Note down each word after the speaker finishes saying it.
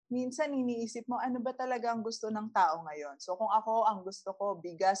minsan iniisip mo, ano ba talaga ang gusto ng tao ngayon? So kung ako, ang gusto ko,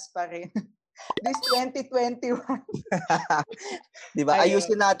 bigas pa rin. This 2021. Di ba? Ayun.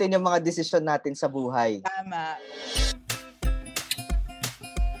 Ayusin natin yung mga desisyon natin sa buhay. Tama.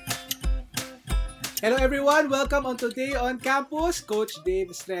 Hello everyone! Welcome on Today on Campus. Coach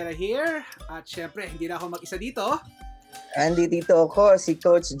Dave Estrella here. At syempre, hindi na ako mag-isa dito. Andy, dito ako, si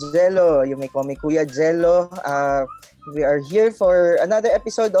Coach Jello. You may call me Kuya Jello. We are here for another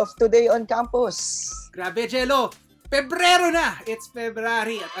episode of Today on Campus. Grabe, Jello! Pebrero na! It's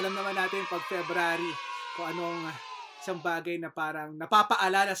February. At alam naman natin pag February kung anong isang bagay na parang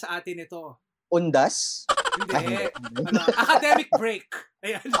napapaalala sa atin ito. Undas? Hindi. Academic break.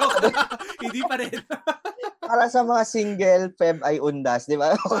 Ayan. Hindi pa rin. Para sa mga single, Feb ay undas, di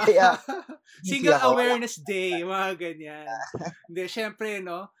ba? Kaya, Single Awareness Day, mga ganyan. Hindi, syempre,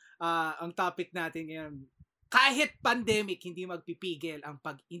 no, ang topic natin ngayon, kahit pandemic, hindi magpipigil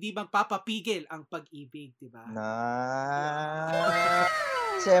hindi magpapapigil ang pag-ibig, di ba?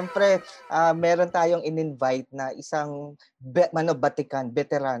 Siyempre, meron tayong in-invite na isang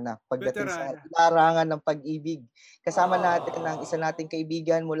veterana pagdating sa larangan ng pag-ibig. Kasama natin ang isa nating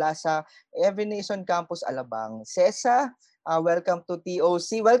kaibigan mula sa Every Nation Campus Alabang. Cesa, welcome to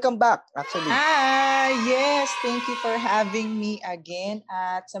TOC. Welcome back, actually. Yes, thank you for having me again.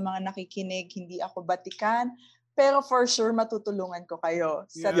 At sa mga nakikinig, hindi ako batikan, pero for sure matutulungan ko kayo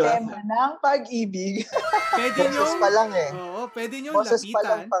sa tema ng pag-ibig. Pwede nyo, pa lang eh. Oo, pwede nyo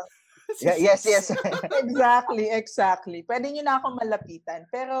lapitan. Yes. Exactly. Pwede nyo na ako malapitan,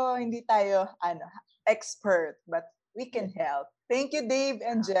 pero hindi tayo expert, but we can help. Thank you, Dave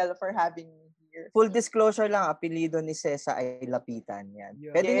and Jel, for having me here. Full disclosure lang, apelido ni Cesa ay Lapitan. Yan.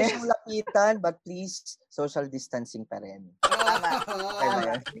 Pwede nyo siyang lapitan, but please, social distancing pa rin.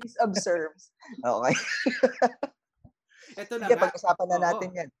 Please observe. Okay. Ito na Sige, pag-usapan na natin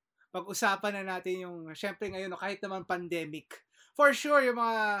yan. Pag-usapan na natin yung, syempre ngayon, kahit naman pandemic, for sure, yung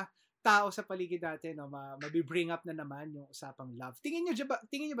mga tao sa paligid natin, mabibring up na naman yung usapang love. Tingin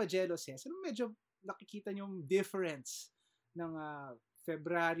nyo ba, Jello, Cesa, medyo nakikita nyo yung difference ng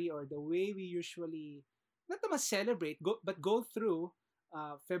February or the way we usually, not naman celebrate, but go through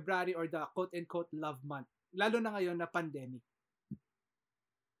February or the quote-unquote love month, lalo na ngayon na pandemic?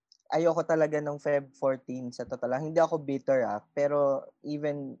 Ayoko talaga ng Feb 14 sa totoo lang. Hindi ako bitter pero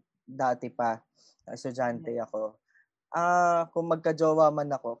even dati pa, estudyante ako. Kung magka-jowa man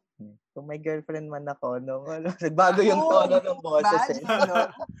ako, kung may girlfriend man ako, nagbago yung tono ng boses.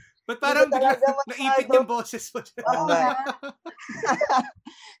 But parang naipit yung boses mo.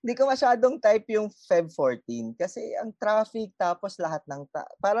 Hindi ko masyadong type yung Feb 14 kasi ang traffic, tapos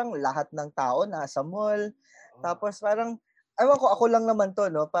parang lahat ng tao nasa mall. Tapos parang ewan ko, ako lang naman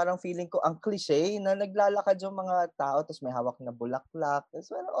to, no? Parang feeling ko ang cliche na naglalakad yung mga tao tapos may hawak na bulaklak. Tapos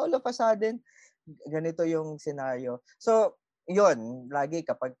all of a sudden, ganito yung scenario. So, yun, lagi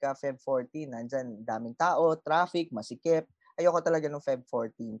kapag ka Feb 14, nandyan daming tao, traffic, masikip. Ayoko talaga ng Feb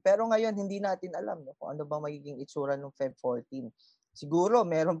 14. Pero ngayon, hindi natin alam kung ano bang magiging itsura ng Feb 14. Siguro,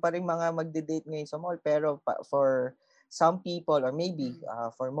 meron pa rin mga magde-date ngayon sa mall, pero for some people or maybe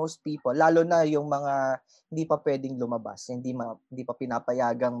for most people, lalo na yung mga hindi pa pwedeng lumabas, hindi pa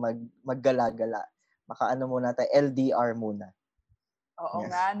pinapayagang maggala-gala. Makaano muna tayo, LDR muna. Oo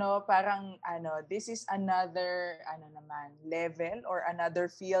nga, parang this is another level or another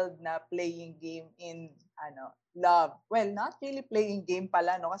field na playing game in love. Well, not really playing game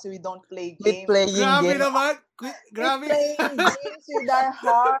pala, kasi we don't play game. Grabe naman. Grabe. We playing games with our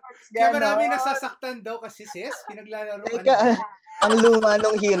hearts. Kaya marami nasasaktan daw kasi sis, pinaglalaro. Ang luma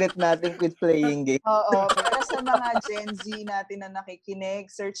nung hirit natin with playing game. Oo, para sa mga Gen Z natin na nakikinig,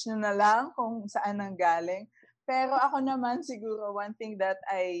 search nyo na lang kung saan ang galing. Pero ako naman siguro, one thing that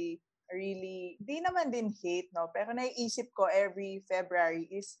I really, di naman din hate, pero naiisip ko every February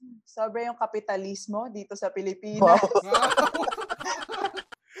is sobra yung kapitalismo dito sa Pilipinas.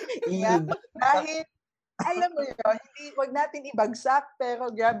 Dahil, alam mo yun, wag natin ibagsak, pero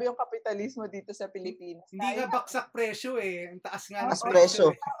grabe yung kapitalismo dito sa Pilipinas. Hindi nga baksak presyo Ang taas nga ng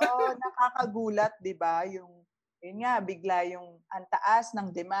presyo. Oo, nakakagulat, di ba? Yun nga, bigla yung ang taas ng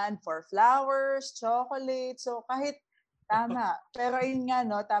demand for flowers, chocolate. So kahit tama. Pero yun nga,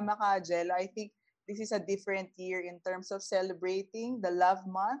 tama ka, Jello. I think this is a different year in terms of celebrating the love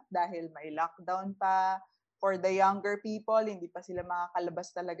month dahil may lockdown pa. For the younger people, hindi pa sila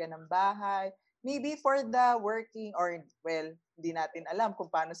makakalabas talaga ng bahay. Maybe for the working hindi natin alam kung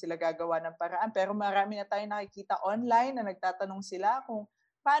paano sila gagawa ng paraan. Pero marami na tayo nakikita online na nagtatanong sila kung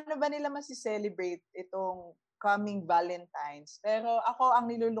paano ba nila masi-celebrate itong coming Valentine's. Pero ako, ang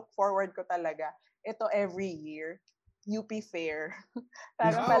nilulook forward ko talaga, ito every year. UP Fair.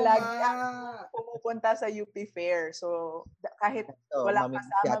 Parang Oo palagi nga. pumupunta sa UP Fair. So, kahit So, walang mamimiss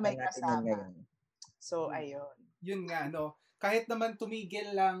kasama, yata may natin yan kasama. ngayon. So, ayun. Yun nga, no? Kahit naman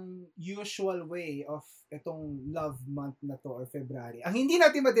tumigil lang usual way of itong love month na to or February, ang hindi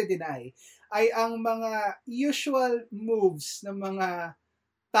natin madedeny ay ang mga usual moves ng mga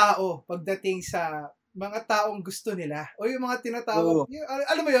tao pagdating sa mga taong gusto nila o yung mga tinatawag,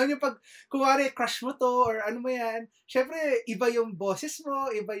 alam mo yun, yung pag kuwari crush mo to or ano mo yan, syempre iba yung boses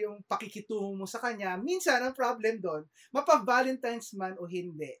mo, iba yung pakikitungo mo sa kanya. Minsan ang problem doon, mapa-Valentine's man o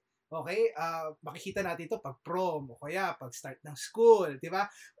hindi. Okay? Makikita natin ito pag prom o kaya pag start ng school, di ba?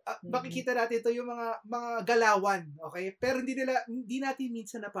 Makikita natin ito yung mga galawan, okay? Pero hindi natin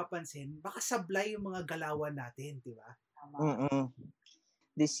minsan napapansin, baka sablay yung mga galawan natin, di ba?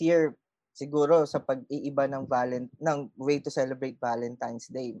 This year, siguro sa pag-iiba ng way to celebrate Valentine's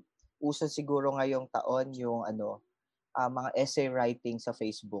Day, uso siguro ngayong taon yung mga essay writing sa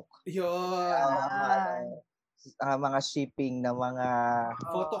Facebook. Yun. Mga shipping na mga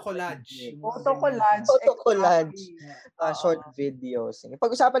photo collage. Short videos.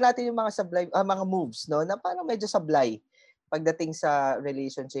 Pag-usapan natin yung mga sablay, mga moves, no, na parang medyo sablay pagdating sa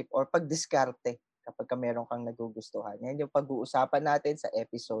relationship or pagdiskarte kapag meron kang nagugustuhan. Yan yung pag-uusapan natin sa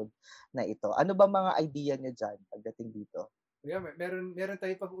episode na ito. Ano ba mga idea niyo dyan pagdating dito? Yeah, meron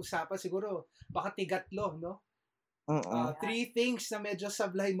tayong pag-uusapan siguro baka tigatlo, no? 3 things na medyo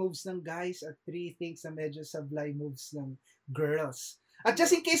sablay moves ng guys at 3 things na medyo sablay moves ng girls. At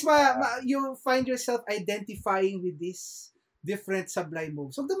just in case you find yourself identifying with this different sablay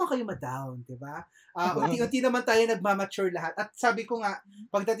moves, huwag naman kayo ma-down, diba? Unti-unti naman tayo nagmamature lahat. At sabi ko nga,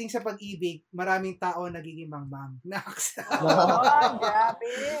 pagdating sa pag-ibig, maraming tao nagiging mangmang. Grabe.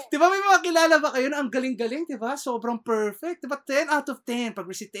 Diba may mga kilala ba kayo na ang galing-galing, diba? Sobrang perfect. Diba? 10 out of 10 pag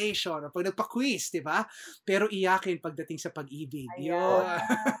recitation o pag nagpa-quiz, diba? Pero iyakin pagdating sa pag-ibig. Yun.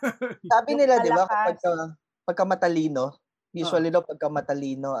 Sabi nila, diba, pagka matalino, usually pagka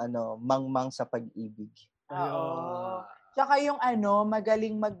matalino, mangmang sa pag-ibig. Oo. Tsaka yung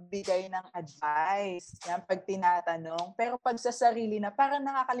magaling magbigay ng advice yan pag tinatanong. Pero pag sa sarili na, parang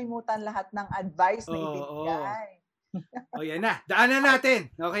nakakalimutan lahat ng advice na ibibigay. Yan na. Daanan natin.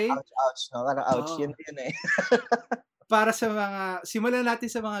 Okay? Ouch. No? Parang ouch. Yun eh. Para sa simulan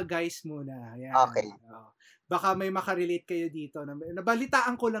natin sa mga guys muna. Yan. Okay. Baka may makarelate kayo dito.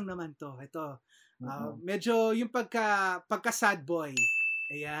 Nabalitaan ko lang naman to. Ito. Medyo yung pagka sad boy.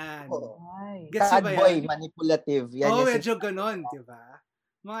 Ayan. Sad boy, manipulative. Yan medyo ganon, di ba?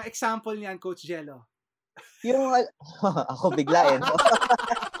 Mga example niyan, Coach Jello. Yung, ako bigla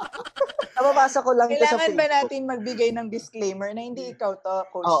Nababasa ko lang ito sa Facebook. Kailangan ba natin magbigay ng disclaimer na hindi ikaw to,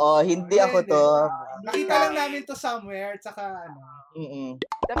 Coach? Oo, hindi ako to. Nakita lang namin to somewhere, tsaka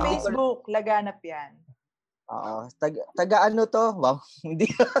Sa Facebook, laganap yan. Oo. Taga ano to? Wow. Hindi.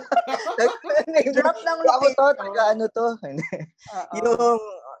 Drop ng ako to. Taga ano to?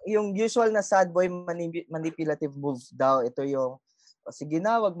 yung usual na sad boy manipulative move daw. Ito yung, sige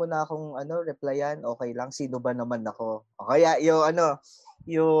na, wag mo na akong replyan. Okay lang. Sino ba naman ako? O kaya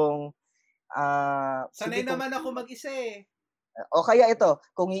yung sanay naman ako mag-isa eh. O kaya ito,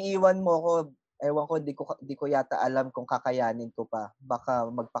 kung iiwan mo ako, ewan ko, di ko yata alam kung kakayanin ko pa. Baka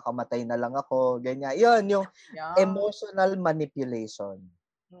magpakamatay na lang ako, ganyan. Yun, yung emotional manipulation.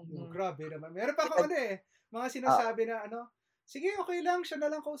 Grabe naman. Meron pa ako mga sinasabi na sige, okay lang, siya na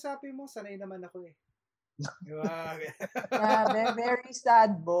lang kausapin mo. Sanay naman ako eh. Very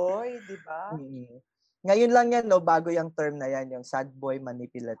sad boy, di ba? Ngayon lang yan, bago yung term na yan, yung sad boy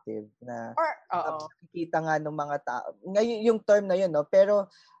manipulative. Na nakikita nga ng mga tao. Ngayon yung term na yun, pero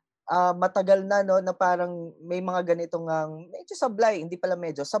matagal na na parang may mga ganitong medyo sablay, hindi pala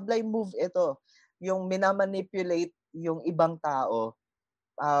medyo sablay move ito, yung minamanipulate yung ibang tao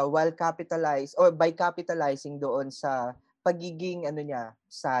while by capitalizing doon sa pagiging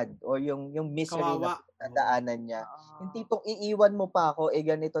sad or yung misery kawawa na nadaanan niya. Yung tipong iiwan mo pa ako,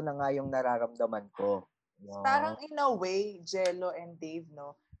 ganito na nga yung nararamdaman ko. Parang in a way, Jello and Dave,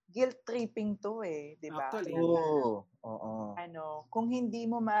 guilt tripping to di ba? Actually. Kung hindi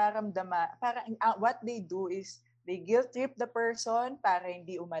mo mararamdaman, parang what they do is they guilt trip the person para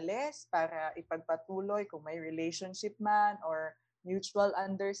hindi umalis, para ipagpatuloy kung may relationship man or mutual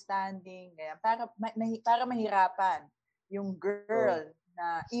understanding, ganyan, para mahirapan yung girl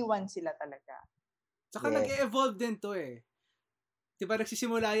na iwan sila talaga. Saka nag-evolve din to Diba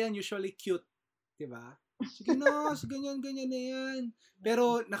nagsisimula yan usually cute, diba? Sige na, ganyan na yan.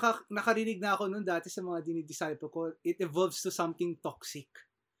 Pero nakarinig na ako noon dati sa mga dinidisciple ko, it evolves to something toxic.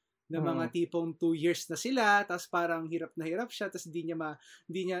 Na mga tipong 2 years na sila, tapos parang hirap na hirap siya, tapos hindi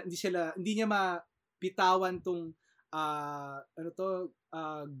niya mapitawan tong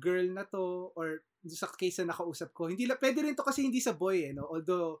girl na to, or sa case na nakausap ko, hindi pwede rin to kasi hindi sa boy, no?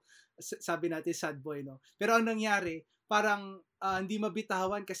 Although, sabi natin sad boy, no? Pero ang nangyari, parang hindi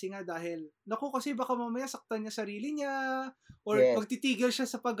mabitawan kasi nga dahil, naku, kasi baka mamaya saktan niya sarili niya, or magtitigil siya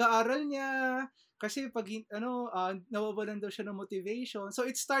sa pag-aaral niya, kasi pag, nawawalan daw siya ng motivation. So,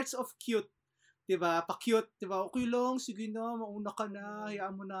 it starts off cute. Diba? Pa-cute, diba? Okay lang, sige na, mauna ka na,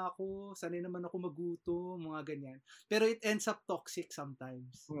 hayaan mo na ako, sanay naman ako magutom, mga ganyan. Pero it ends up toxic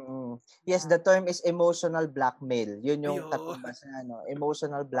sometimes. Yes, the term is emotional blackmail. Yun yung katumbas na,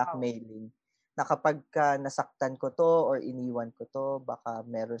 emotional blackmailing. Na kapag nasaktan ko to or iniwan ko to, baka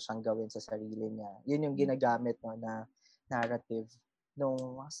meron siyang gawin sa sarili niya. Yun yung ginagamit na narrative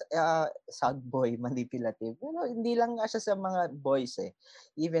nung sad boy manipulative. Pero hindi lang nga siya sa mga boys eh.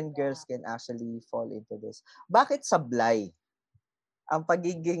 Even girls can actually fall into this. Bakit sablay ang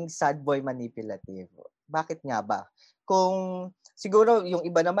pagiging sad boy manipulative? Bakit nga ba? Kung siguro yung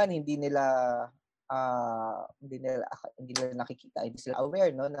iba naman hindi nila nakikita, hindi sila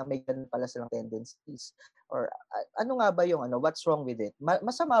aware na may ganun pala silang tendencies. Or ano nga ba yung what's wrong with it?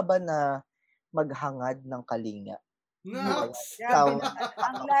 Masama ba na maghangad ng kalinga? No.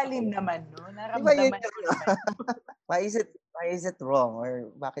 Ang lalim naman, no? Naramdaman ko naman. Why is it wrong?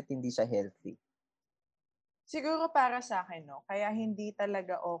 Or bakit hindi siya healthy? Siguro para sa akin, no? Kaya hindi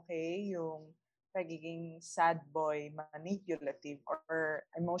talaga okay yung pagiging sad boy, manipulative, or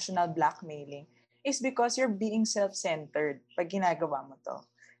emotional blackmailing is because you're being self-centered pag ginagawa mo to.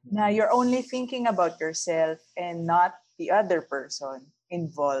 Na you're only thinking about yourself and not the other person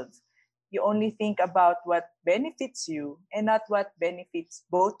involved. You only think about what benefits you and not what benefits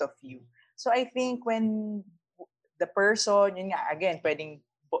both of you. So I think when the person, yun nga, again, pwedeng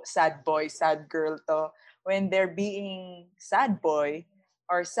sad boy, sad girl to, when they're being sad boy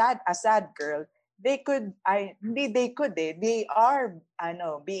or a sad girl, they are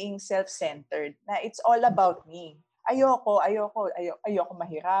being self-centered. Na it's all about me. Ayoko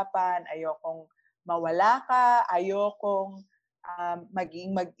mahirapan, ayokong mawala ka, ayokong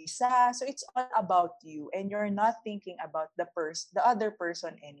maging mag-isa. So it's all about you and you're not thinking about the other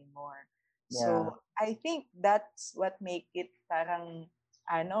person anymore. Yeah. So I think that's what make it parang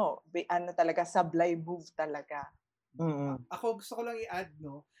talaga sablay move talaga. Ako gusto ko lang i-add,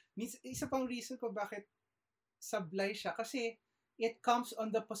 no? Isa pang reason ko bakit sablay siya kasi it comes on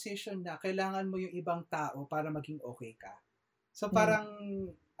the position na kailangan mo yung ibang tao para maging okay ka. So parang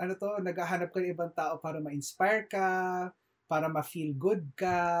naghahanap ka ng ibang tao para ma-inspire ka, para ma-feel good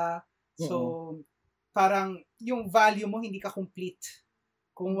ka. So, parang yung value mo hindi ka complete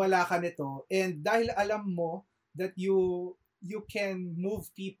kung wala ka nito. And dahil alam mo that you can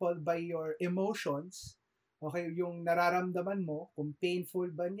move people by your emotions, okay, yung nararamdaman mo, kung painful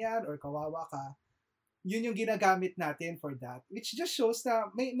ba niyan or kawawa ka, yun yung ginagamit natin for that. Which just shows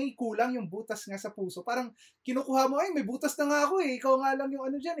na may kulang yung butas nga sa puso. Parang kinukuha mo, may butas na nga ako eh. Ikaw nga lang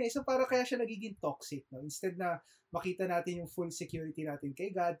yung dyan eh. So para kaya siya nagiging toxic. No? Instead na makita natin yung full security natin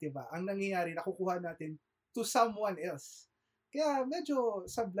kay God, diba? Ang nangyayari, nakukuha natin to someone else. Kaya medyo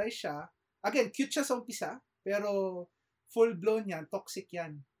sablay siya. Again, cute siya sa umpisa, pero full-blown yan, toxic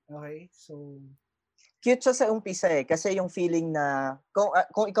yan. Okay? So, cute siya sa umpisa eh. Kasi yung feeling na,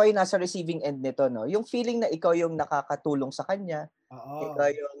 kung ikaw yung nasa receiving end nito, no? Yung feeling na ikaw yung nakakatulong sa kanya,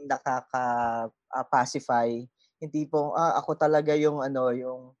 ikaw yung nakaka-pacify, hindi pong, ako talaga yung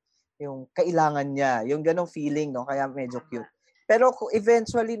yung kailangan niya. Yung ganong feeling, no? Kaya medyo cute. Pero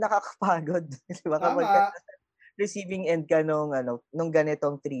eventually nakakapagod. Diba? Kapag receiving end ka nung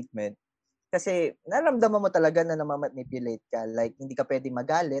ganitong treatment. Kasi naramdaman mo talaga na namamanipulate ka. Like, hindi ka pwedeng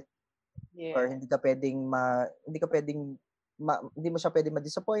magalit. Yeah. Or hindi mo siya pwedeng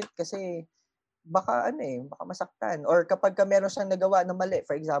ma-disappoint kasi baka masaktan. Or kapag meron siyang nagawa na mali,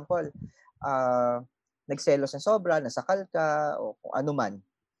 for example, nagselos ng sobra, nasakal ka, o kung ano man.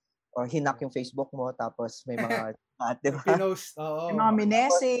 Or hinak yung Facebook mo, tapos may mga diba? Pinost, may mga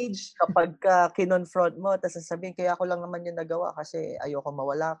minessage. Kapag kinonfront mo, tapos sasabihin, kaya ako lang naman yung nagawa kasi ayoko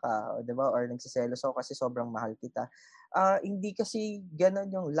mawala ka, diba? Or nagsiselos ako kasi sobrang mahal kita. Hindi kasi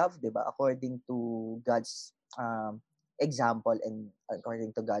ganun yung love, diba? According to God's example and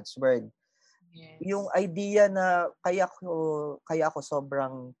according to God's word. Yes. Yung idea na kaya ako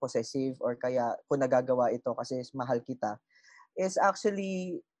sobrang possessive or kaya ko nagagawa ito kasi mahal kita is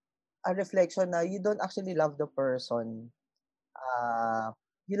actually a reflection na you don't actually love the person.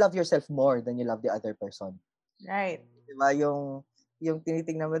 You love yourself more than you love the other person. Right. Diba? Yung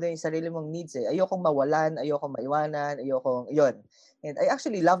tinitingnan mo din yung sarili mong needs eh. Ayokong mawalan, ayokong maiwanan, yun. And I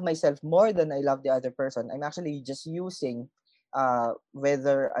actually love myself more than I love the other person. I'm actually just using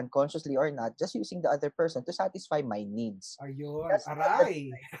whether unconsciously or not, just using the other person to satisfy my needs. Ayun, That's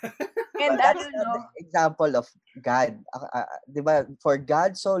aray. And That's ano, no? the example of God. Diba? For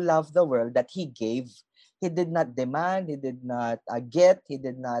God so loved the world that He gave. He did not demand, He did not get, He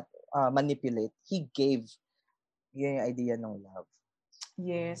did not manipulate. He gave. Yun yung idea ng love.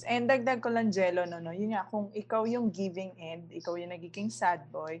 Yes. And dagdag ko lang, Jello, no, yun nga, kung ikaw yung giving end, ikaw yung nagiging sad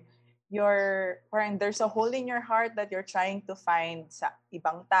boy, parang there's a hole in your heart that you're trying to find sa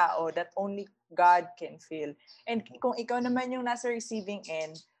ibang tao that only God can fill. And kung ikaw naman yung nasa receiving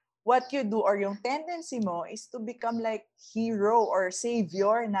end, what you do or yung tendency mo is to become like hero or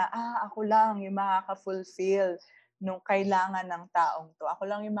savior na, ako lang yung makaka-fulfill nung kailangan ng taong to. Ako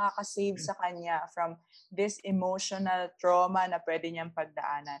lang yung makaka-save sa kanya from this emotional trauma na pwede niyang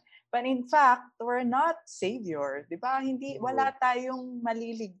pagdaanan. But in fact, we're not savior, 'di ba? Wala tayong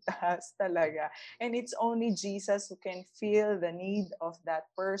maliligtas talaga. And it's only Jesus who can feel the need of that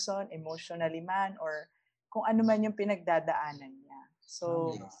person emotionally man or kung ano man yung pinagdadaanan niya.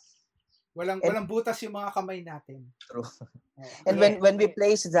 So, walang butas yung mga kamay natin. True. And when we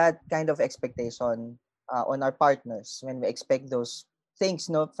place that kind of expectation on our partners, when we expect those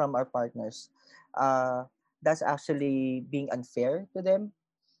things from our partners, that's actually being unfair to them.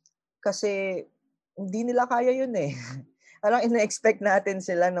 Kasi hindi nila kaya yun eh. Parang ina-expect natin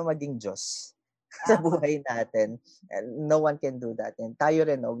sila na maging Diyos sa buhay natin. And no one can do that. And tayo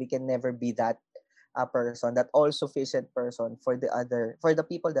rin, we can never be that person, that all-sufficient person for the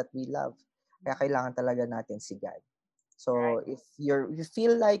people that we love. Kaya kailangan talaga natin si God. So if you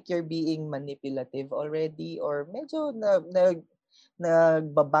feel like you're being manipulative already or medyo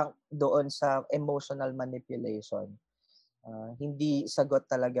nagbabank doon sa emotional manipulation, hindi sagot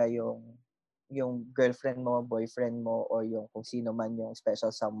talaga yung girlfriend mo, boyfriend mo, or yung kung sino man yung special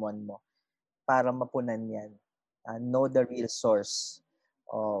someone mo para mapunan yan. Know the real source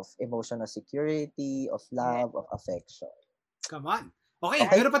of emotional security, of love, of affection. Come on. Okay,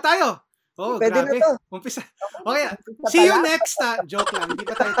 meron pa tayo. Oh, pwede grabe. na to. Umpisa. Okay, see you next. Joke lang, hindi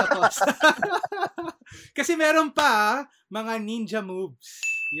pa tayo tapos. Kasi meron pa mga ninja moves.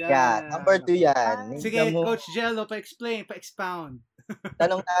 Yan, number 2 yan. Ninja Sige, moves. Coach Jello, pa-explain, pa-expound.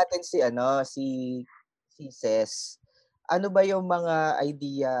 Tanong natin si Ces. Ano ba yung mga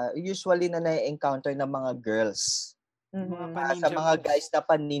idea usually na na-encounter ng mga girls? Sa mga guys na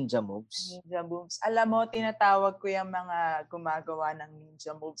pan-ninja moves. Ninja moves. Alam mo, tinatawag ko yung mga gumagawa ng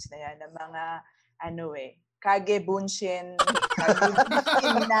ninja moves na yan, ng mga, Kage Bunshin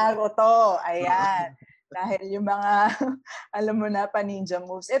Naruto. Ayan. Dahil yung mga, alam mo na, pa-ninja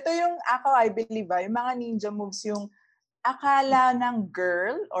moves. Ito yung, I believe, yung mga ninja moves, yung akala ng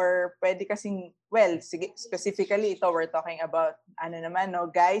girl, or pwede kasing, sige, specifically, ito, we're talking about,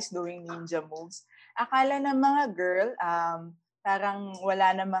 guys doing ninja moves. Akala ng mga girl, parang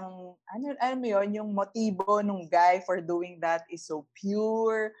wala namang, alam mo yun, yung motibo ng guy for doing that is so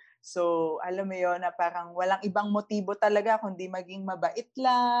pure. So, alam mo yun, na parang walang ibang motibo talaga kundi maging mabait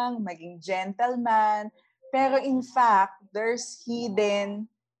lang, maging gentleman. Pero in fact, there's hidden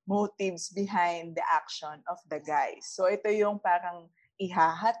motives behind the action of the guys. So, ito yung parang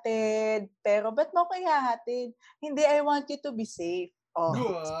ihahatid. Pero ba't mo ko ihahatid? Hindi, I want you to be safe.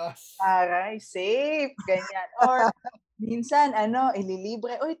 Aray, safe, ganyan. Or minsan,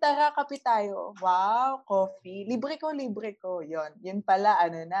 ililibre. Uy, tara, kape tayo. Wow, coffee. Libre ko. Yun pala,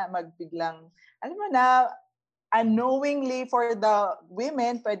 magbiglang, alam mo na, unknowingly for the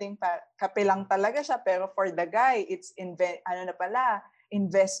women, pwedeng kape lang talaga siya. Pero for the guy, it's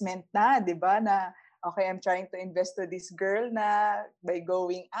investment na, di ba? Na, okay, I'm trying to invest to this girl na by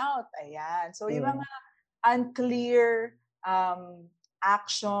going out. Ayan. So, yung mga unclear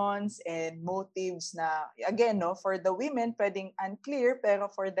actions and motives na, again, for the women, pwedeng unclear, pero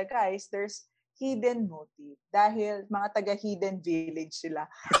for the guys, there's hidden motive. Dahil mga taga-hidden village sila.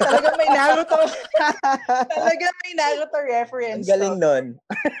 Talagang may Naruto. Talagang may Naruto reference. Ang galing nun.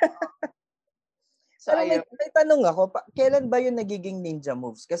 So, may tanong ako, kailan ba yung nagiging ninja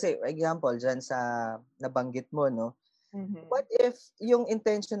moves? Kasi, example, dyan sa nabanggit mo, what if yung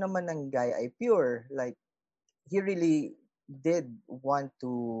intention naman ng guy ay pure? Like, he really did want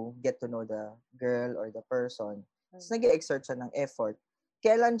to get to know the girl or the person. So, nag-exert siya ng effort.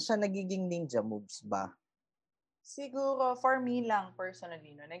 Kailan siya nagiging ninja moves ba? Siguro, for me lang,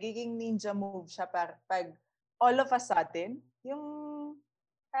 personally, nagiging ninja move siya pag all of a sudden, yung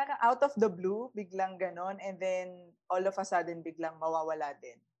parang out of the blue, biglang ganon, and then all of a sudden, biglang mawawala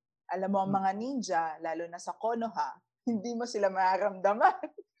din. Alam mo, ang mga ninja, lalo na sa Konoha, hindi mo sila mararamdaman.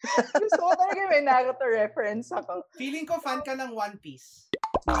 Gusto ko talaga may Naruto reference ako. Feeling ko fan ka ng One Piece.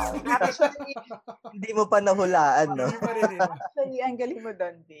 Actually, Hindi mo pa nahulaan, no? Hindi pa rin eh. actually, ang galing mo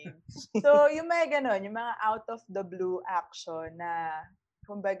doon, Dave. So, yung mga ganon, yung mga out of the blue action na,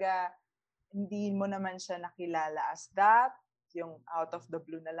 kumbaga, hindi mo naman siya nakilala as that, yung out of the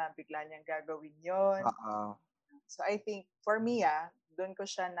blue na lang, bigla niyang gagawin yon. Oo. So, I think, for me, doon ko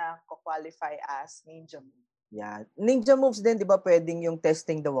siya na qualify as ninja move. Yeah. Ninja moves din, di ba, pwedeng yung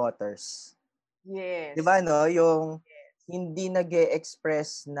testing the waters. Yes. Di ba, no? Yung hindi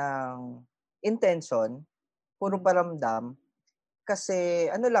nag-e-express ng intention, puro paramdam, kasi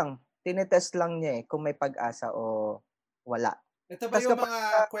ano lang, tinetest lang niya kung may pag-asa o wala. Ito ba Tas yung kapag- mga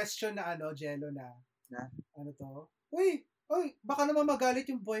question na Jello na? Na? Ano to? Uy, baka naman magalit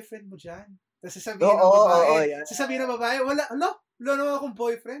yung boyfriend mo dyan. Tapos sasabihin ng Oo, babae, yan. sasabihin ng babae, wala naman akong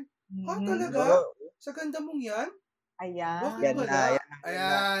boyfriend. Talaga? Oo. Sa ganda mong yan? Ayan. Bakit Yan wala? na, yan na.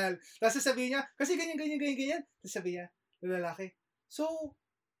 Ayan. Tapos sasabihin niya, kasi ganyan. Tapos sabihin niya, yung lalaki, so,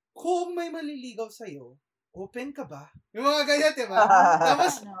 kung may maliligaw sa'yo, open ka ba? Yung mga ganyan, diba?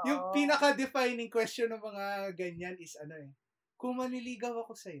 Tapos, No. yung pinaka-defining question ng mga ganyan is kung maliligaw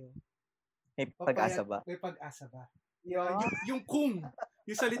ako sa'yo, May pag-asa ba? may pag-asa ba? Yun. Yung kung.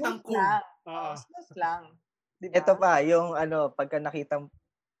 Yung salitang Smooth kung. lang. Oo. Smooth lang. Diba? Ito pa, yung pagka nakita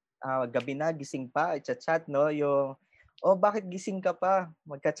gabi na, gising pa, chat-chat, no? Yung, bakit gising ka pa?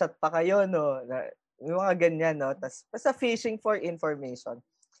 Magka-chat pa kayo, no? Yung mga ganyan, no? Tas, basta fishing for information.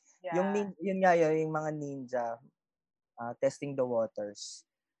 Yeah. Yun nga yun, yung mga ninja, testing the waters.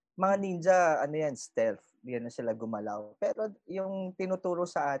 Mga ninja, stealth. Yan na sila gumalaw. Pero yung tinuturo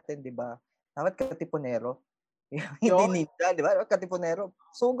sa atin, di ba? Dapat katipunero. Hindi ninja, di ba? Katipunero.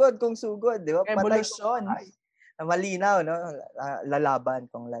 Sugod kung sugod, di ba? Patay Revolusyon. malinaw, no? Lalaban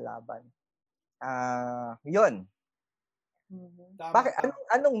kung lalaban. Yun. Tama, Bakit tama.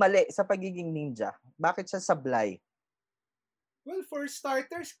 anong mali sa pagiging ninja? Bakit siya sablay? Well, for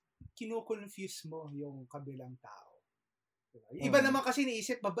starters, kinukonfuse mo yung kabilang tao. Diba? Yung iba naman kasi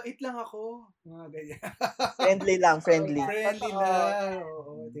naisip, mabait lang ako. Mga ganyan. Friendly lang, friendly. Friendly lang.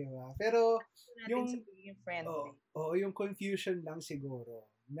 Oo, diba? Pero, yung friendly. yung confusion lang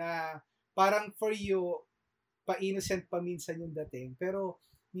siguro na parang for you pa-innocent pa minsan yung dating pero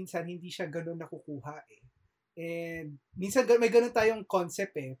minsan hindi siya ganoon nakukuha and minsan may ganoon tayong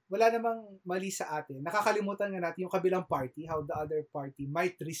concept wala namang mali sa atin, nakakalimutan nga natin yung kabilang party, how the other party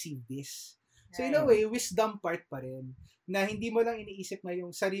might receive this. So in a way, wisdom part pa rin na hindi mo lang iniisip na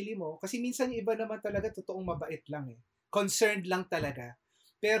yung sarili mo kasi minsan yung iba naman talaga totoong mabait lang concerned lang talaga.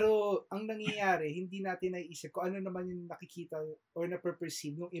 Pero ang nangyayari, hindi natin naiisip kung ano naman yung nakikita or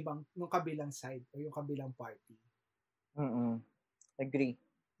na-perceive nung kabilang side o yung kabilang party. Agree.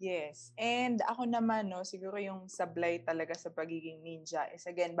 Yes. And ako naman, siguro yung sablay talaga sa pagiging ninja is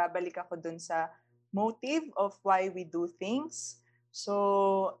again, babalik ako dun sa motive of why we do things.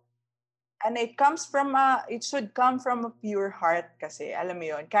 So, and it should come from a pure heart kasi, alam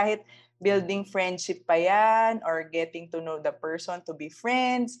mo yun, kahit building friendship pa yan or getting to know the person to be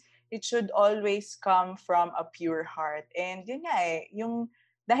friends, it should always come from a pure heart. And yun nga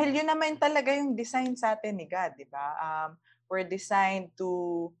dahil yun naman talaga yung design sa atin ni God, di ba? We're designed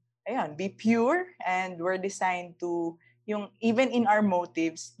to, be pure and we're designed to, even in our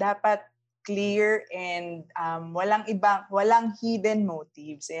motives, dapat clear and walang hidden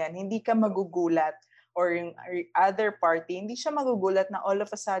motives. Ayan, hindi ka magugulat or yung other party, hindi siya magugulat na all of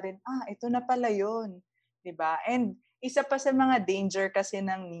a sudden, ito na pala yun. Diba? And isa pa sa mga danger kasi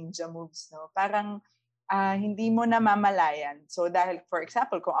ng ninja moves, no? Parang hindi mo namamalayan. So dahil, for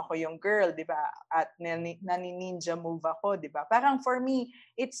example, kung ako yung girl, diba, at nani-ninja move ako, diba? Parang for me,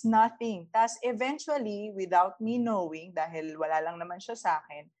 it's nothing. Tas eventually, without me knowing, dahil wala lang naman siya sa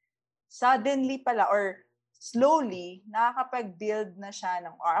akin, suddenly pala or slowly, nakakapag-build na siya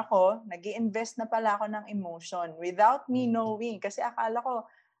or ako, nag-i-invest na pala ako ng emotion without me knowing. Kasi akala ko,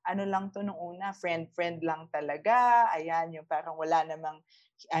 ano lang to nung una, friend lang talaga. Ayan, yung parang wala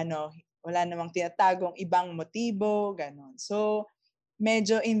namang tinatagong ibang motibo, ganon. So,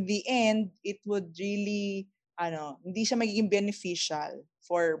 medyo in the end, it would really, hindi siya magiging beneficial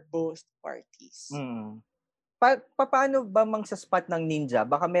for both parties. Paano ba sa spot ng ninja?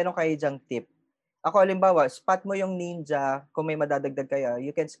 Baka meron kayo dyang tip. Ako, halimbawa, spot mo yung ninja, kung may madadagdag kayo, you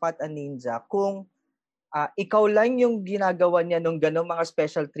can spot a ninja kung ikaw lang yung ginagawa niya nung gano'ng mga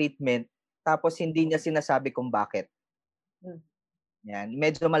special treatment, tapos hindi niya sinasabi kung bakit. Yan,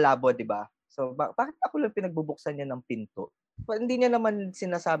 medyo malabo, di ba? So, bakit ako lang pinagbubuksan niya ng pinto? Hindi niya naman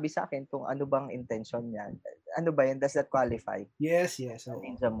sinasabi sa akin kung ano bang intention niya. Ano ba yan? Does that qualify? Yes.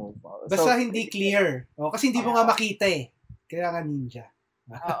 Ninja move. Basta hindi clear. Kasi hindi mo nga makita Kaya nga ninja.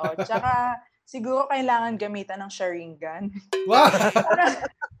 Oo. Tsaka, siguro kailangan gamitan ng Sharingan. Wow!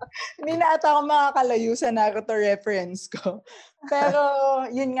 Hindi na ata ako makakalayo sa Naruto reference ko. Pero,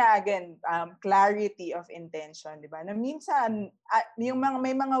 yun nga again, clarity of intention, di ba? Na minsan,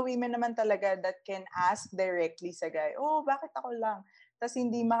 may mga women naman talaga that can ask directly sa guy, oh, bakit ako lang? Tapos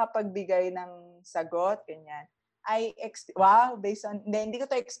hindi makapagbigay ng sagot, ganyan. Wow, based on, hindi ko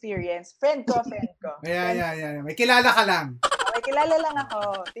to experience. Friend ko. Yeah. May kilala ka lang. May kilala lang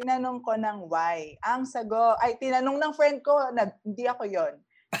ako. Tinanong ko ng why. Ang sagot, tinanong ng friend ko na hindi ako yon.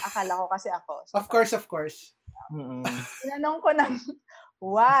 Akala ko kasi ako. So, Of course. Tinanong ko ng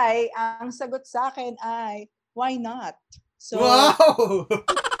why. Ang sagot sa akin ay, why not? So, wow!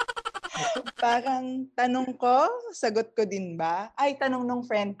 Parang tanong ko, sagot ko din ba? Tanong nung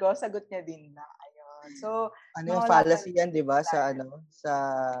friend ko, sagot niya din ba? Ayun. So, yung fallacy yan, di ba? Sa ano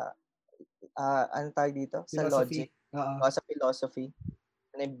tawag dito? Sa philosophy. Logic. Sa philosophy.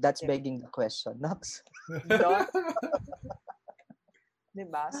 And that's begging the question. Nox.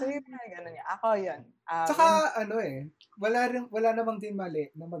 Diba? So, yung gano'n niya. Ako yun. Saka, wala namang din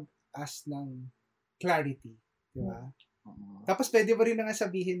mali na mag-ask ng clarity. Diba? Tapos, pwede mo rin nga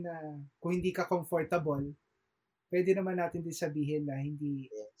sabihin na kung hindi ka comfortable, pwede naman natin din sabihin na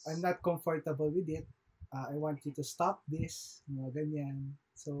I'm not comfortable with it. I want you to stop this. Ganyan.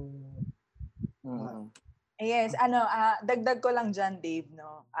 So, yes, dagdag ko lang dyan, Dave,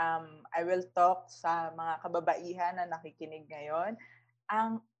 no? I will talk sa mga kababaihan na nakikinig ngayon.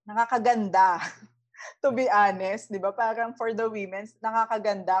 Ang nakakaganda, to be honest, di ba? Parang for the women,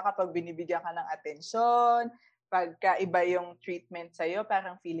 nakakaganda kapag binibigyan ka ng atensyon, pagka iba yung treatment sa'yo,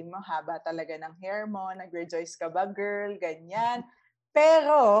 parang feeling mo haba talaga ng hair mo, nag-rejoice ka ba, girl, ganyan.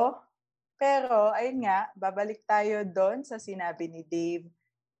 Pero, ayun nga, babalik tayo doon sa sinabi ni Dave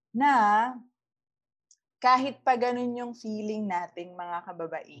na kahit pa ganun yung feeling nating mga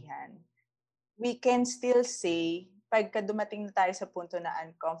kababaihan, we can still say, pagka dumating na tayo sa punto na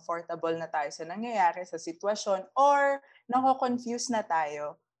uncomfortable na tayo sa nangyayari sa sitwasyon or nako-confuse na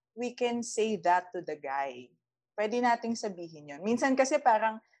tayo, we can say that to the guy. Pwede nating sabihin yun. Minsan kasi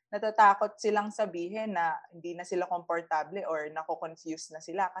parang natatakot silang sabihin na hindi na sila komportable or nako-confuse na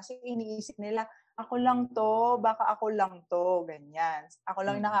sila kasi iniisip nila, ako lang to, baka ako lang to, ganyan. Ako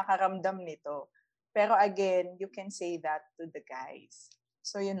lang nakakaramdam nito. Pero again, you can say that to the guys.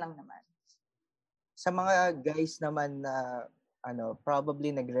 So, yun lang naman. Sa mga guys naman na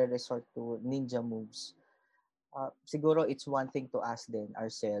probably nagre-resort to ninja moves, siguro it's one thing to ask din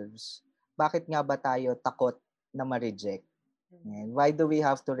ourselves, bakit nga ba tayo takot na ma-reject? And why do we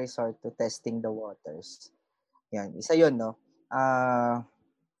have to resort to testing the waters? Yan, isa yun, no?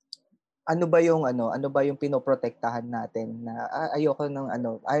 Ano ba yung pinoprotektahan natin na ayoko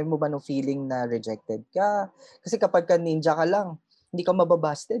ng ayaw mo ba ng feeling na rejected ka? Kasi kapag ka ninja ka lang, hindi ka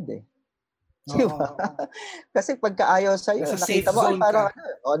mababasted eh. Diba? Kasi pagka ayaw sa'yo, nakita mo, parang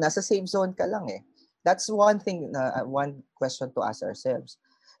nasa safe zone ka lang eh. That's one thing, one question to ask ourselves.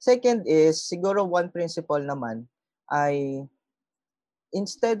 Second is, siguro one principle naman ay,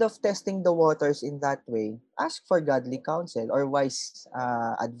 instead of testing the waters in that way, ask for godly counsel or wise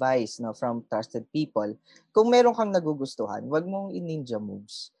advice from trusted people. Kung meron kang nagugustuhan, wag mong i-ninja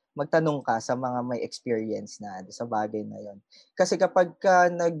moves. Magtanong ka sa mga may experience na sa bagay na yon. Kasi kapag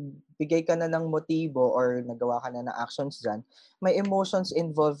nagbigay ka na ng motibo or nagawa ka na ng actions dyan, may emotions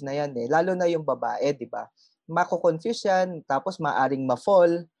involved na yan eh. Lalo na yung babae, di ba? Mako-confuse yan, tapos maaring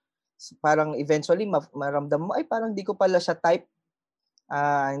ma-fall. Parang eventually maramdam mo, ay parang di ko pala siya type.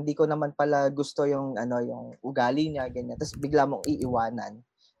 Hindi ko naman pala gusto yung ugali niya, ganyan. Tapos bigla mong iiwanan.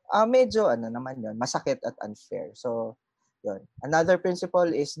 Medyo naman yon, masakit at unfair. So, yun. Another principle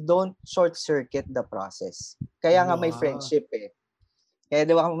is don't short-circuit the process. Kaya nga may friendship eh. Kaya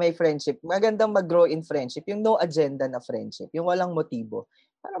di ba may friendship, magandang mag-grow in friendship, yung no agenda na friendship, yung walang motibo,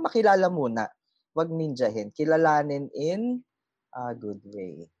 para makilala muna, wag ninjahin, kilalanin in a good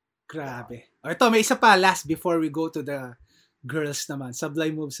way. Grabe. O ito, may isa pa last before we go to the girls naman.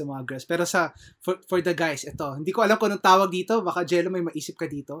 Sublime moves sa mga girls. Pero for the guys, ito, hindi ko alam kung anong tawag dito, baka Jello may maisip ka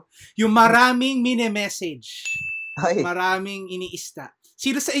dito. Yung maraming mini-message. Maraming iniista.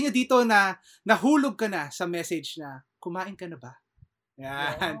 Sino sa inyo dito na nahulog ka na sa message na kumain ka na ba?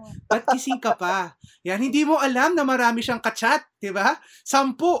 Yan. Ba't gising ka pa? Yan, hindi mo alam na marami siyang kachat, di ba?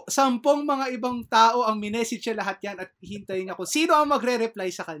 10 mga ibang tao ang minessage siya lahat yan at hintayin niya kung sino ang magre-reply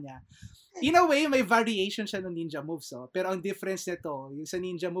sa kanya. In a way, may variation siya ng ninja moves. Oh. Pero ang difference nito, yung sa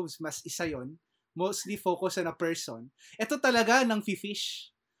ninja moves, mas isa yon, mostly focus on a person. Ito talaga ng fish.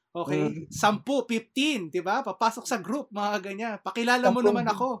 Okay? 10, 15, di ba? Papasok sa group, mga ganyan. Pakilala mo naman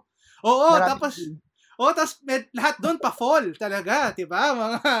ako. Oo, tapos, Tapos lahat doon pa-fall talaga, 'di ba?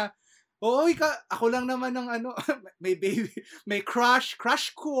 Ako lang naman ng ano, may baby, may crush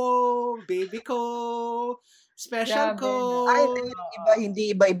ko, baby ko, special Grabe, ko. no? Ay,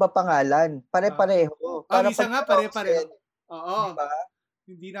 hindi iba-iba pangalan. Pare-pareho. Para Minsan nga pare-pareho. di Oo. ba?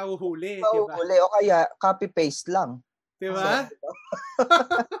 Hindi na uhuli, 'di ba? Mahuli o kaya copy-paste lang. 'Di So, ba?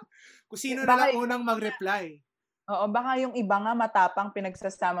 Kung sino na Baka lang unang mag-reply. Oo, baka yung iba nga matapang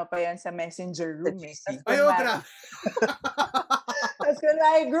pinagsasama pa yan sa messenger sa room eh. GC. Grabe. Tapos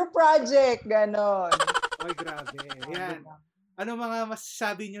kunwari, group project, ganon. Ay, grabe. Yan. Diba? Ano mga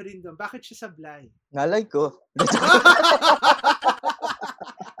masasabi nyo rin doon? Bakit siya sablay? Nalay ko.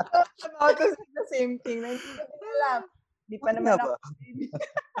 About to say the same thing. Hindi ko din alam. Hindi pa naman ako.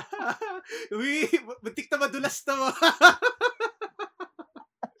 Uy, butik na madulas to mo.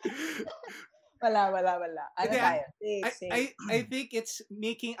 Wala. Ano Hindi, tayo? I think it's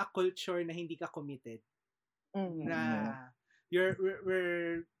making a culture na hindi ka committed. Mm-hmm. Na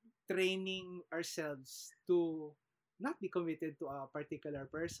we're training ourselves to not be committed to a particular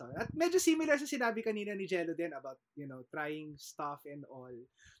person. At medyo similar sa sinabi kanina ni Jello din about, trying stuff and all.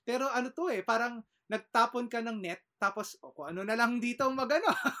 Pero ano to parang nagtapon ka ng net, tapos kung ano na lang dito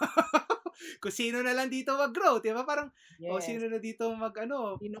kung sino na lang dito mag-grow, diba? Parang, sino na dito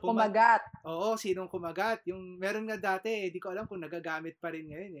sino kumagat. Oo, sinong kumagat. Yung meron nga dati, di ko alam kung nagagamit pa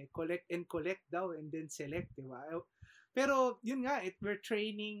rin ngayon collect and collect daw and then select, diba? Pero, yun nga, we're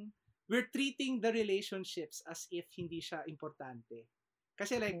treating the relationships as if hindi siya importante.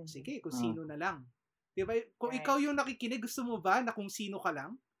 Kasi sige, kung sino na lang. Diba? Kung ikaw yung nakikinig, gusto mo ba na kung sino ka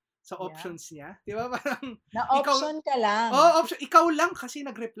lang sa options niya? Diba? Parang, option ka lang. option. Ikaw lang kasi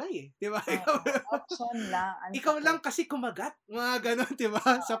nag-reply Diba? Option lang. Ikaw lang kasi kumagat. Mga ganon, diba?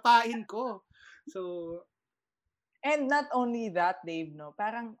 Sa pain ko. So, and not only that, Dave, no?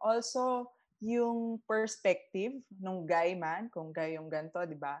 Parang also, yung perspective nung guy man, kung guy yung ganito,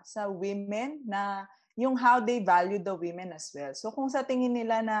 di ba? Sa women na yung how they value the women as well. So kung sa tingin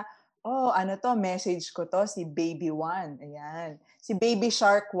nila na, message ko to, si Baby One. Ayan. Si Baby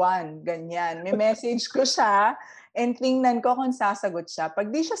Shark One. Ganyan. May message ko siya and tingnan ko kung sasagot siya.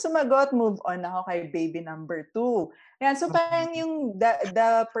 Pag di siya sumagot, move on ako kay Baby number 2. Ayan. So parang yung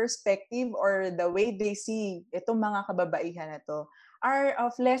the perspective or the way they see itong mga kababaihan na to are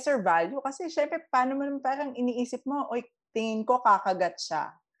of lesser value. Kasi syempre, paano mo naman parang iniisip mo, tingin ko kakagat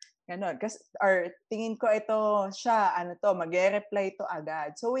siya. Ganon. Or tingin ko ito siya, mag-reply to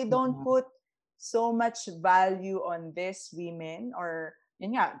agad. So we don't put so much value on these women or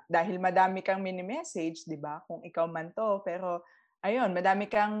yun nga, dahil madami kang mini-message, di ba? Kung ikaw man to. Pero ayun, madami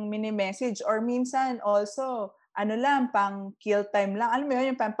kang mini-message or minsan also, pang kill time lang. Alam mo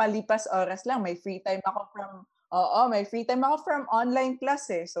yun, yung palipas oras lang. May free time ako from online class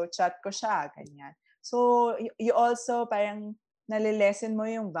So chat ko siya, ganyan. So you also parang nalilesen mo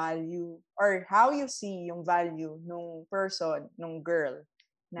yung value or how you see yung value nung person, nung girl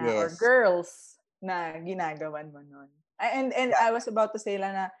or girls na ginagawan mo nun. And I was about to say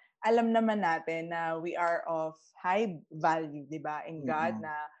lang na alam naman natin na we are of high value, di ba? In God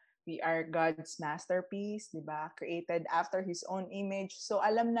na we are God's masterpiece, di ba? Created after His own image. So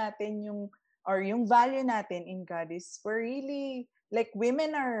alam natin yung value natin in God is we're really, like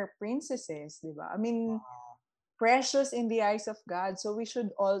women are princesses, di ba? I mean, precious in the eyes of God. So we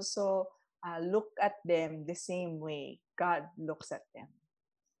should also look at them the same way God looks at them.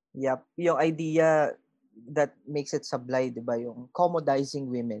 Yep. Yung idea that makes it sublime, di ba? Yung commodizing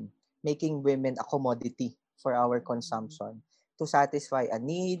women, making women a commodity for our consumption to satisfy a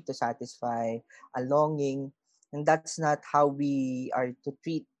need, to satisfy a longing. And that's not how we are to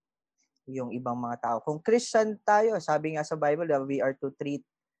treat yung ibang mga tao. Kung Christian tayo, sabi nga sa Bible, we are to treat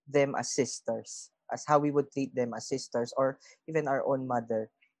them as sisters, as how we would treat them as sisters or even our own mother.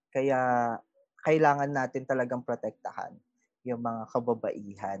 Kaya kailangan natin talagang protektahan yung mga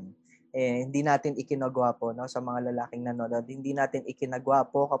kababaihan. Hindi natin ikinagwapo sa mga lalaking nanonood. Hindi natin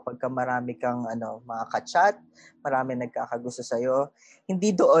ikinagwapo kapag marami kang mga ka-chat, marami nagkakagusto sa iyo.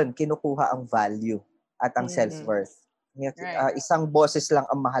 Hindi doon kinukuha ang value at ang self-worth. Right. Isang boses lang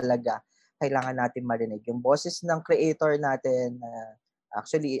ang mahalaga. Kailangan natin marinig. Yung boses ng creator natin,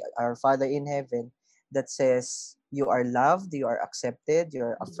 actually our Father in heaven, that says you are loved, you are accepted, you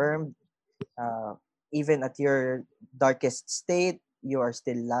are affirmed. Even at your darkest state, you are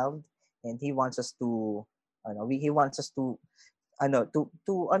still loved, and He wants us to, He wants us to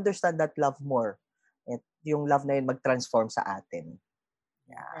understand that love more. At yung love na yun mag-transform sa atin.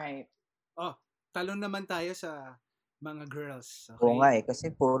 Yeah. Right. Talon naman tayo sa mga girls. Okay? Oo nga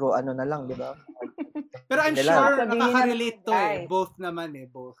kasi puro na lang, di ba? Pero I'm Nila. sure Sabihin nakaka-relate naman, to eh. guys. Both naman eh,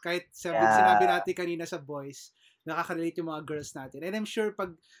 both. Kahit Yeah. sinabi natin kanina sa boys, nakaka-relate yung mga girls natin. And I'm sure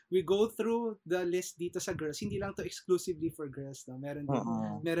pag we go through the list dito sa girls, hindi lang to exclusively for girls. No?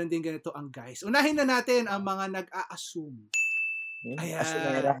 Meron din ganito ang guys. Unahin na natin ang mga nag-a-assume.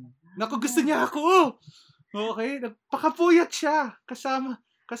 Asumera. Ayan. Naku, gusto niya ako. Okay, nagpakapuyat siya. Kasama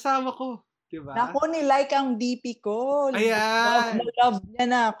ko. Diba? Naku, nilike ang DP ko. Ayan. Love niya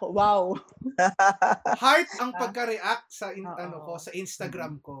na ako. Wow. Heart ang pagka-react sa sa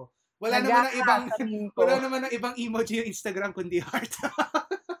Instagram ko. Wala naman ng ibang emoji yung Instagram kundi heart.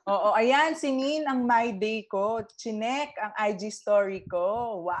 Oo, ayan, sinin ang my day ko. Chinek ang IG story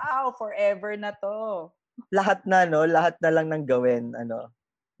ko. Wow, forever na to. Lahat na lang ng gawin,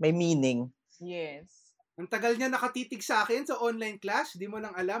 may meaning. Yes. Ang tagal niya nakatitig sa akin sa online class, di mo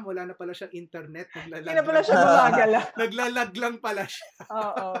lang alam, wala na pala siyang internet. Hindi na pala siya gumagala. Naglalag lang pala siya.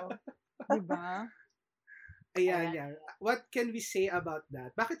 Oo. Diba? Ayan, yan. What can we say about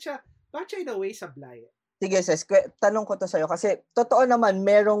that? Bakit siya in a way sablay? Sige, sis, tanong ko to sa'yo kasi totoo naman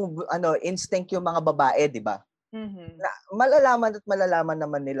merong instinct yung mga babae, di ba? Mm-hmm. Na malalaman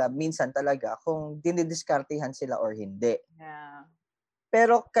naman nila minsan talaga kung dinidiskartihan sila or hindi. Yeah.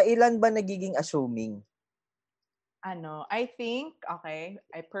 Pero kailan ba nagiging assuming? I think, okay,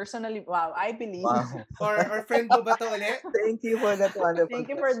 I personally, I believe. Wow. Or friend mo ba to ulit? Thank you for that wonderful Thank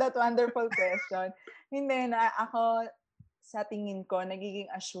you for that wonderful question. Hindi na ako, sa tingin ko, nagiging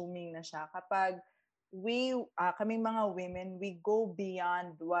assuming na siya kapag kaming mga women, we go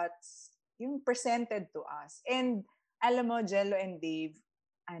beyond what's yung presented to us. And alam mo, Jello and Dave,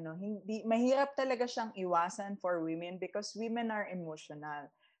 hindi mahirap talaga siyang iwasan for women because women are emotional.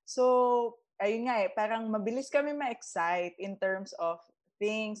 So, ayun nga parang mabilis kami ma-excite in terms of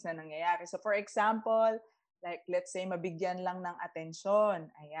things na nangyayari. So, for example, like let's say mabigyan lang ng atensyon.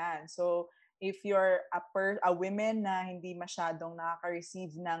 Ayan. So, if you're a woman na hindi masyadong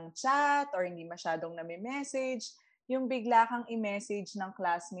nakaka-receive ng chat or hindi masyadong nami-message, yung bigla kang i-message ng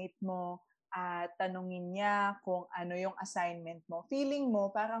classmate mo at tanungin niya kung ano yung assignment mo. Feeling mo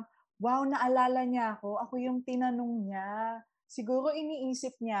parang, wow, naalala niya ako. Ako yung tinanong niya. Siguro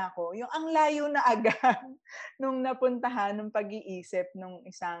iniisip niya ako. Yung ang layo na agad nung napuntahan ng pag-iisip ng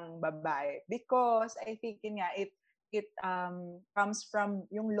isang babae. Because I think it comes from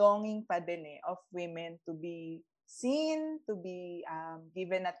yung longing pa din of women to be seen, to be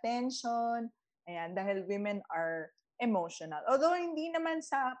given attention. Ayan, dahil women are emotional. Although hindi naman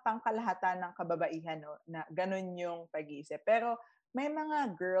sa pangkalahatan ng kababaihan na ganun yung pag-iisip. Pero may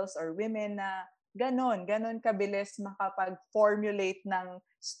mga girls or women na ganon kabilis makapag-formulate ng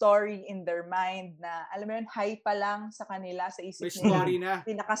story in their mind na, alam mo yun, high pa lang sa kanila, sa isip may story nila. na.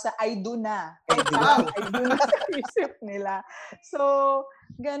 Pinaka sa I do na. I do na sa isip nila. So,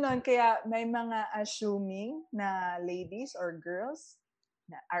 ganon. Kaya may mga assuming na ladies or girls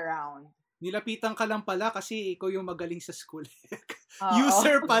na around. Nilapitan ka lang pala kasi ikaw yung magaling sa school.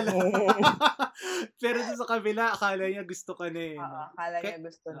 User pala. Pero sa kabila, akala niya gusto ka na eh. Akala niya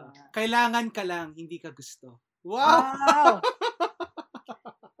gusto na. Kailangan ka lang, hindi ka gusto. Wow!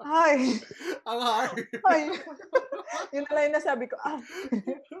 Ay! Ang hard. Ay! Yun na lang yung nasabi ko.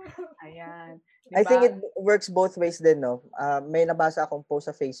 Ayan. Diba? I think it works both ways din, no? May nabasa akong post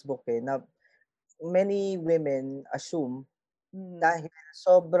sa Facebook na many women assume dahil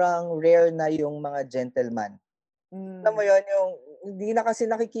sobrang rare na yung mga gentleman. Alam mo yun, yung hindi na kasi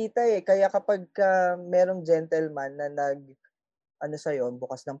nakikita eh. Kaya kapag merong gentleman na sa'yo,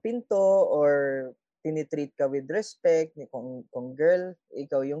 bukas ng pinto or tinitreat ka with respect, kung girl,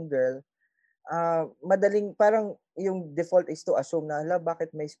 ikaw yung girl, madaling, parang yung default is to assume na, bakit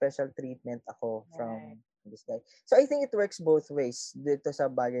may special treatment ako from this guy. So I think it works both ways dito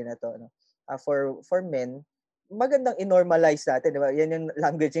sa bagay na to. No? For men, magandang i-normalize natin, di ba? Yan yung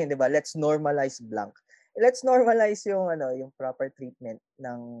language yun, di ba? Let's normalize blank. Let's normalize yung proper treatment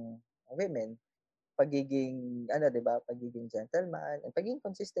ng women, pagiging di ba? Pagiging gentleman, and pagiging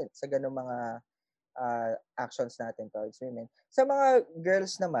consistent sa ganung mga actions natin towards women. Sa mga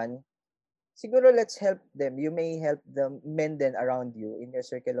girls naman, siguro let's help them. You may help the men then around you in your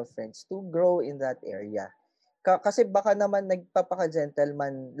circle of friends to grow in that area. Kasi baka naman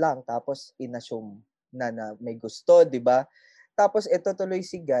nagpapaka-gentleman lang tapos inassume na may gusto, di ba? Tapos ito tuloy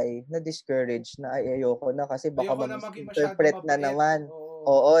si guy na discouraged na ayoko na kasi baka ma-misinterpret na naman.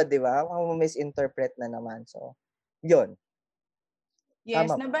 Oo, di ba? Ma-misinterpret na naman. So, yun. Yes,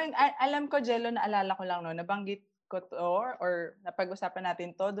 alam ko, Jello, naalala ko lang, nabanggit ko to or napag-usapan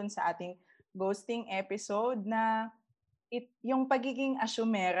natin to dun sa ating ghosting episode na yung pagiging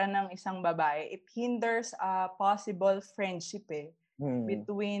asumera ng isang babae, it hinders a possible friendship eh.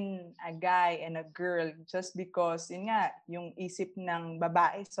 between a guy and a girl just because, yun nga, yung isip ng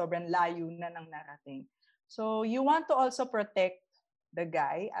babae sobrang layo na ng narating. So, you want to also protect the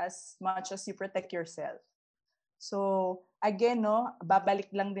guy as much as you protect yourself. So, again, no,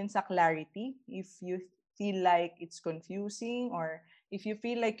 babalik lang din sa clarity. If you feel like it's confusing or if you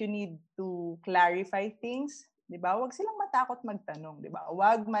feel like you need to clarify things, di ba? Huwag silang matakot magtanong, di ba?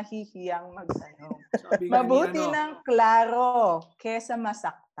 Huwag mahihiyang magtanong. Mabuti ng klaro kesa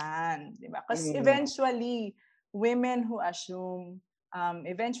masaktan, di ba? Kasi eventually, women who assume,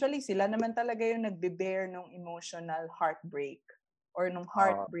 eventually sila naman talaga yung nagbe-bear ng emotional heartbreak or nung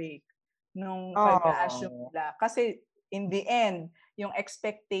heartbreak nung pag-assume nila. Kasi in the end, yung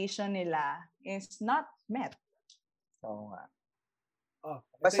expectation nila is not met. Oo nga.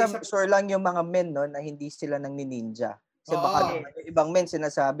 Basta sure lang yung mga men, no, na hindi sila nang ninja. Kasi baka yung ibang men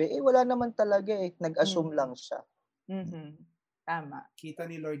sinasabi, wala naman talaga nag-assume lang siya. Tama. Kita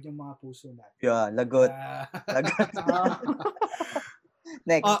ni Lord yung mga puso natin. Yeah, lagot.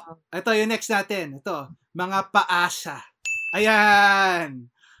 Next. Ito yung next natin. Ito, mga paasa. Ayan.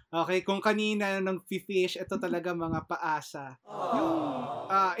 Okay, kung kanina nung fish, ito talaga mga paasa. Yung,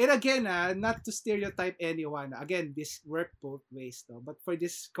 and again, not to stereotype anyone. Again, this work both ways, no? But for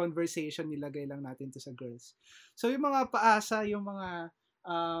this conversation, nilagay lang natin to sa girls. So, yung mga paasa, yung mga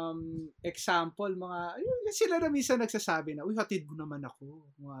example, yung sila na minsan nagsasabi na, uy, hatid mo naman ako.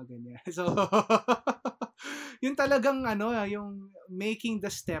 Mga ganyan. So, yung talagang, yung making the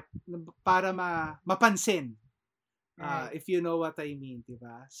step para mapansin. If you know what I mean,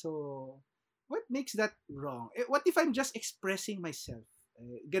 diba? So, what makes that wrong? What if I'm just expressing myself?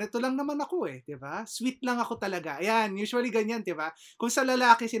 Ganito lang naman ako diba? Sweet lang ako talaga. Ayan, usually ganyan, diba? Kung sa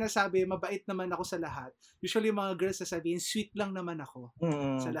lalaki sinasabi, mabait naman ako sa lahat. Usually mga girls sasabihin, sweet lang naman ako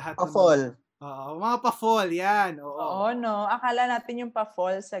sa lahat. Pa-fall. Oo, mga pa-fall, yan. Oo, no? Akala natin yung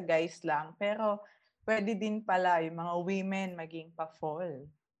pa-fall sa guys lang, pero pwede din pala yung mga women maging pa-fall.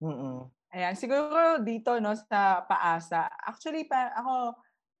 Ayan, siguro dito, no, sa paasa. Actually, ako,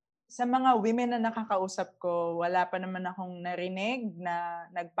 sa mga women na nakakausap ko, wala pa naman akong narinig na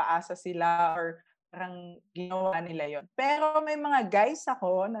nagpaasa sila or parang ginawa nila yon. Pero may mga guys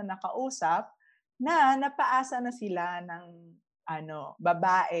ako na nakausap na napaasa na sila ng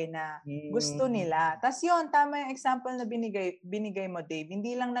babae na gusto nila. Tas yun, tama yung example na binigay mo, Dave.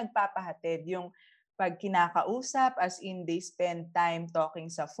 Hindi lang nagpapahatid yung pag kinakausap, as in they spend time talking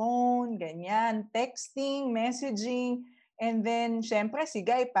sa phone, ganyan, texting, messaging, and then, syempre, si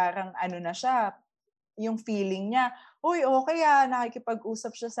guy, parang na siya, yung feeling niya, uy, okay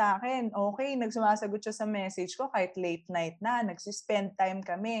nakikipag-usap siya sa akin, okay, nagsumasagot siya sa message ko kahit late night na, nagsispend time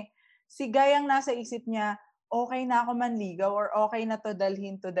kami. Si guy ang nasa isip niya, okay na ako manligaw or okay na to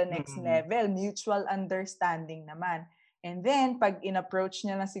dalhin to the next level, mutual understanding naman. And then, pag in-approach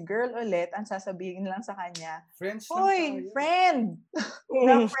niya lang si girl ulit, ang sasabihin lang sa kanya, uy, friend!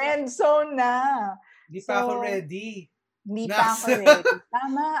 Na-friend zone na. Di pa ako ready. Di pa ako ready.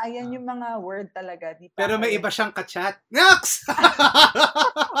 Tama, ayan yung mga word talaga. Pero may iba siyang ka-chat. Nox!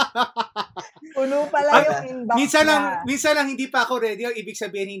 Puno pala yung inbox minsan lang hindi pa ako ready. Ang ibig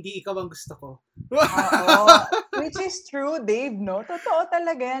sabihin, hindi ikaw ang gusto ko. Oo. Which is true, Dave, no? Totoo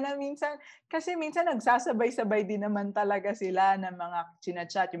talaga yan na minsan, kasi minsan nagsasabay-sabay din naman talaga sila ng mga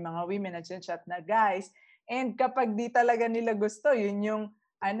chinachat, yung mga women na chinachat na guys. And kapag di talaga nila gusto, yun yung,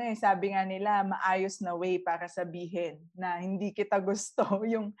 sabi nga nila, maayos na way para sabihin na hindi kita gusto.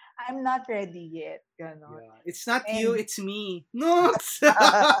 Yung, I'm not ready yet. Ganon. Yeah. It's not you, it's me. No!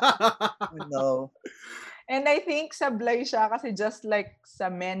 No. And I think sablay siya kasi just like sa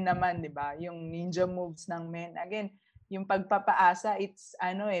men naman, di ba? Yung ninja moves ng men. Again, yung pagpapaasa, it's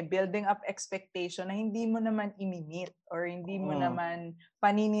building up expectation na hindi mo naman imimit or hindi mo naman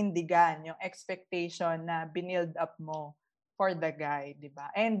paninindigan yung expectation na binild up mo for the guy, di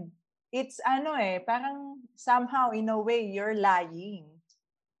ba? And it's parang somehow in a way you're lying.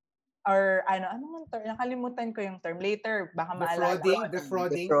 Or anong term? Nakalimutan ko yung term. Later, baka maalala.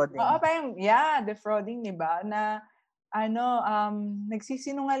 Defrauding. Oo, parang, defrauding, di ba? Na,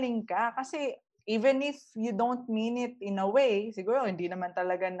 nagsisinungaling ka. Kasi, even if you don't mean it in a way, siguro, hindi naman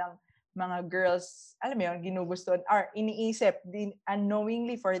talaga ng mga girls, alam mo yun, ginugusto, or iniisip,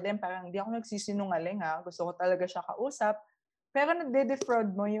 unknowingly for them, parang, di ako nagsisinungaling, gusto ko talaga siya kausap. Pero,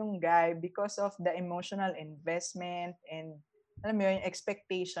 nagde-defraud mo yung guy because of the emotional investment and alam mo yung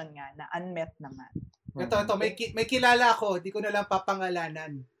expectation nga na unmet naman. Ito, may kilala ako, di ko na lang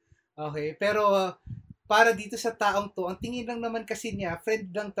papangalanan. Okay, pero para dito sa taong to, ang tingin lang naman kasi niya, friend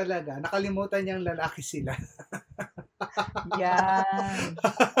lang talaga, nakalimutan niyang lalaki sila. Yan.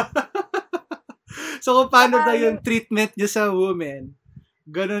 So, kung paano daw yung treatment niyo sa women,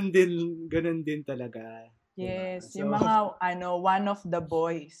 ganun din talaga. Yes, Diba? yung mga one of the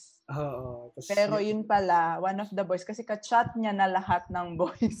boys. Oo. Pero yun pala, one of the boys kasi ka-chat niya na lahat ng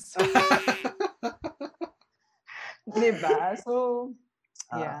boys. 'Di ba? So,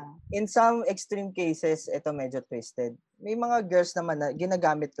 yeah. In some extreme cases, ito medyo twisted. May mga girls naman na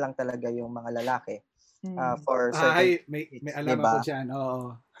ginagamit lang talaga yung mga lalaki for certain may alam ako dyan.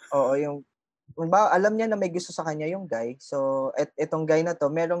 Oo, kung ba alam niya na may gusto sa kanya yung guy, so etong guy na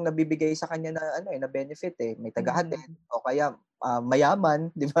to, merong nabibigay sa kanya na na benefit may tagahatid o kaya mayaman,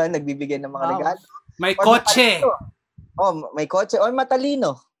 'di ba? Nagbibigay ng mga regalo. May kotse. May kotse or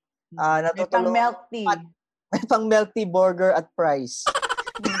matalino. May pang milk tea. May pang milk tea, burger at fries.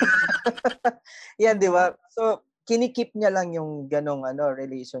 Yan, 'di ba? So kinikip niya lang yung ganong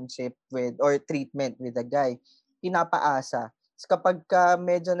relationship with or treatment with the guy. Pinapaasa. Kapag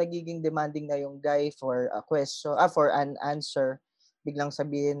medyo nagiging demanding na yung guy for a question, for an answer, biglang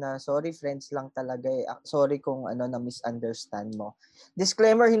sabihin na, sorry, friends lang talaga sorry kung na misunderstand mo.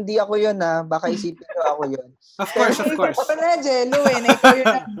 Disclaimer, hindi ako yun baka isipin ko ako yun. Of course. Ito na, Jello na ikaw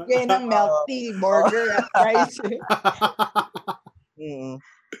yung nagbigay ng milk tea, burger, at fries.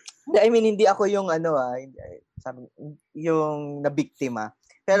 I mean, hindi ako yung yung nabiktima.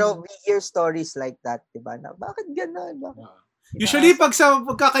 Pero we hear stories like that, diba? Na bakit gano'n? Usually, pag sa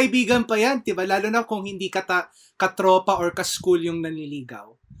pagkakaibigan pa yan, diba? Lalo na kung hindi katropa or ka-school yung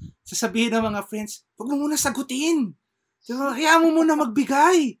nanliligaw. Sasabihin ng mga friends, huwag mo muna sagutin. Diba? Hayaan mo muna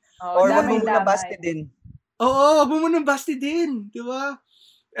magbigay. Or huwag mo muna basti din. Oo, huwag mo muna basti din. Diba?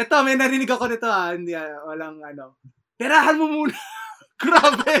 Ito, may narinig ako nito hindi, walang perahan mo muna.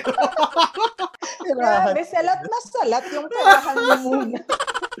 Grabe. Grabe, salat na salat yung perahan mo muna.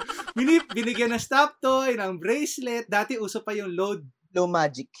 Binigyan ng stop toy, ng bracelet. Dati uso pa yung load. Low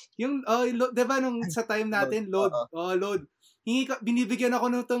magic. Yung, diba nung sa time natin, load. Load. Binibigyan ako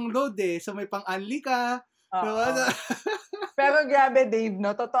nung load So may pang-unli ka. Diba? Pero grabe, Dave,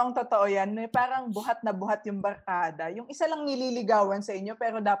 no? Totoong-totoo yan. Parang buhat na buhat yung barkada. Yung isa lang nililigawan sa inyo,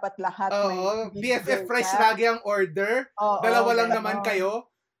 pero dapat lahat may BFF price lagi ang order. Dalawa lang naman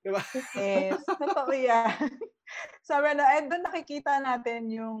kayo. Diba? Yes, totoo yan. Sabi doon nakikita natin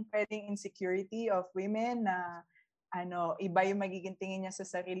yung pwedeng insecurity of women na iba yung magiging tingin niya sa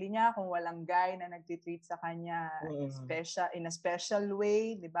sarili niya kung walang guy na nagtitreat sa kanya in a special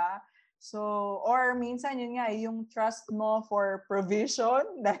way, di ba? So, or minsan yun nga, yung trust mo for provision,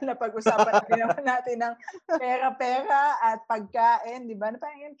 dahil napag-usapan natin ng pera-pera at pagkain, di ba?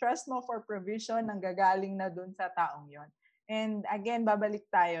 Parang yung trust mo for provision nanggagaling na dun sa taong yon. And again, babalik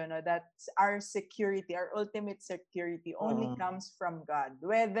tayo, that our security, our ultimate security only comes from God.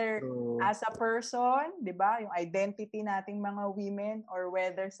 Whether as a person, di ba, yung identity nating mga women, or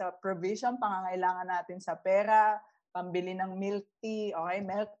whether sa provision, pangangailangan natin sa pera, pambili ng milk tea, okay?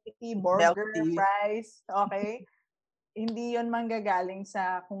 Milk tea, burger, fries, okay? Hindi yon manggagaling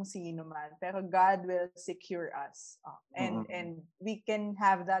sa kung sino man. Pero God will secure us. And we can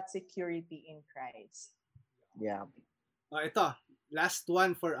have that security in Christ. Yeah. Ito, last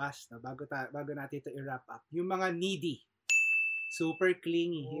one for us, bago natin ito i-wrap up. Yung mga needy. Super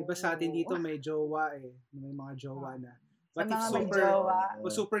clingy. Iba sa atin dito may jowa May mga jowa na. But sa mga jowa.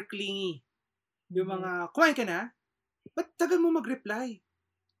 Super clingy. Yung mga, kumain ka na? Ba't tagal mo mag-reply?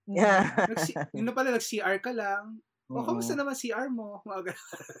 Nag-CR ka lang. Kamusta naman CR mo?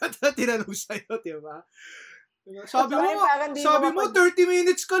 Tinanong sa'yo, diba? Sabi mo, 30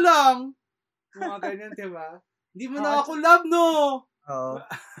 minutes ka lang. Mga ganyan, diba? Hindi mo na ako love, no?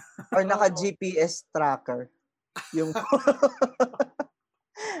 Or naka-GPS tracker. Yung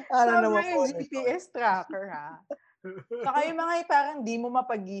yung GPS tracker, ha? Saka yung mga parang di mo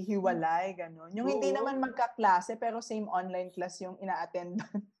mapaghihiwalay, gano'n. Yung hindi naman magkaklase, pero same online class yung ina-attend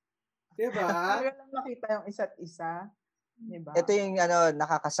doon. Diba? Para lang makita yung isa't isa. Diba? Ito yung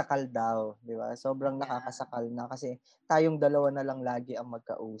nakakasakal daw, di ba? Sobrang nakakasakal na kasi tayong dalawa na lang lagi ang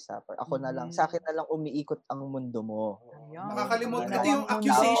magkausap. Ako na lang, sa akin na lang umiikot ang mundo mo. Nakakalimutan. Ito yung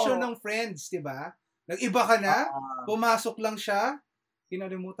accusation ng friends, di ba? Nag-iba ka na, pumasok lang siya,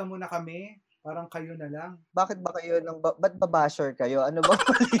 kinalimutan mo na kami, parang kayo na lang. Bakit ba kayo ba't babasher kayo? Ano ba?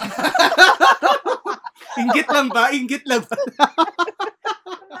 Inggit lang ba?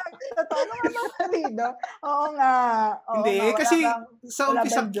 Totoo naman Lido. Oo nga. Hindi, kasi sa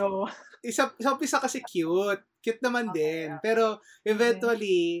umpisa kasi cute. Cute naman din. Pero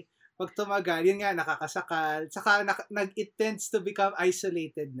eventually, pag tumagal, yun nga, nakakasakal. Saka it tends to become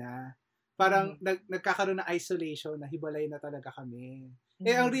isolated na. Parang nagkakaroon ng isolation na hibalay na talaga kami.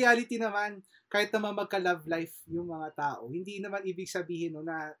 Ang reality naman, kahit naman magka-love life yung mga tao, hindi naman ibig sabihin no,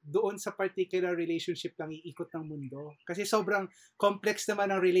 na doon sa particular relationship lang iikot ng mundo. Kasi sobrang complex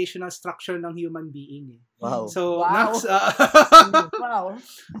naman ang relational structure ng human being. Eh. Wow. So, Wow. Nax, Wow.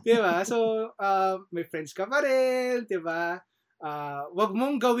 diba? So, may friends ka pa rin, diba? Wag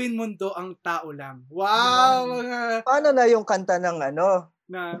mong gawin mundo ang tao lang. Wow! Mga, Paano na yung kanta ng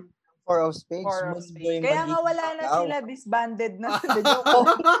na, Four of Spades? Four of Mundo Spades. yung Kaya nga magiging wala na ikaw. sila, disbanded na sila. Joke lang.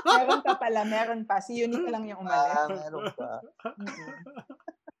 Meron pa pala, meron pa. Si Unique lang yung umalis. Meron pa.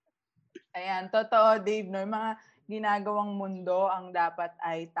 Ayan, totoo, Dave, no? Yung mga ginagawang mundo, ang dapat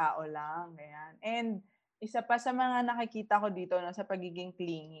ay tao lang. Ayan. And isa pa sa mga nakikita ko dito no, sa pagiging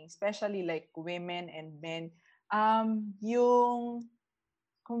clingy, especially like women and men, yung,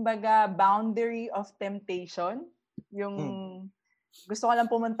 kumbaga, boundary of temptation, yung gusto ko lang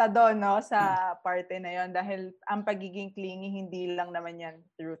pumunta doon no sa parte na yon dahil ang pagiging clingy hindi lang naman yan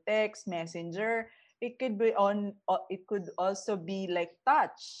through text, messenger, it could also be like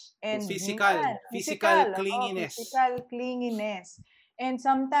touch and physical clinginess. Physical clinginess. And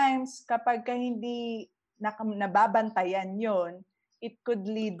sometimes kapag hindi nababantayan yon, it could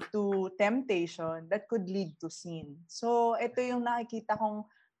lead to temptation that could lead to sin. So ito yung nakikita kong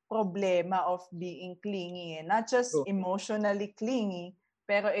problema of being clingy. Not just emotionally clingy,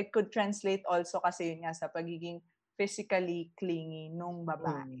 pero it could translate also kasi yun nga sa pagiging physically clingy nung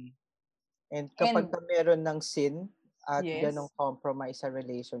babae. And kapag meron ng sin at ganong compromise sa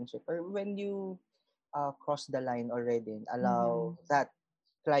relationship, or when you cross the line already and allow that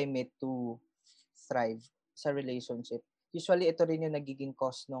climate to thrive sa relationship, usually ito rin yung nagiging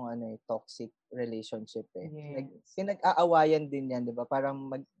cause ng toxic relationship eh. Pinag-aawayan din yan, 'di ba?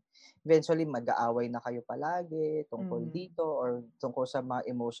 Parang eventually mag-aaway na kayo palagi tungkol dito or tungkol sa mga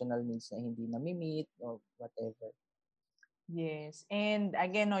emotional needs na hindi na-meet or whatever. Yes. And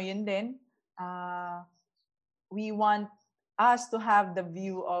again, yun din, we want us to have the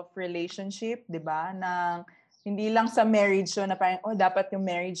view of relationship, 'di ba? Nang hindi lang sa marriage na parang dapat yung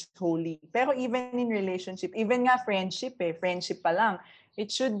marriage holy. Pero even in relationship, even nga friendship friendship pa lang, it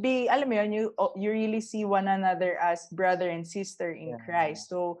should be, alam mo yun, you really see one another as brother and sister in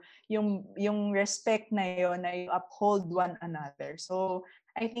Christ. So yung respect na yun, na you uphold one another. So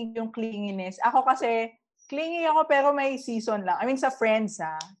I think yung clinginess, ako kasi clingy ako pero may season lang. I mean sa friends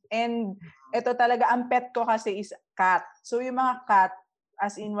And ito talaga, ang pet ko kasi is cat. So yung mga cat,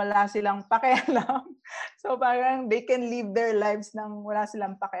 as in wala silang pakialam. So parang they can live their lives nang wala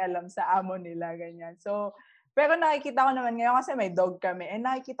silang pakialam sa amo nila, ganyan. So, pero nakikita ko naman ngayon kasi may dog kami, and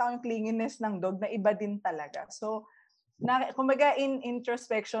nakikita ko yung clinginess ng dog na iba din talaga. So, kumbaga in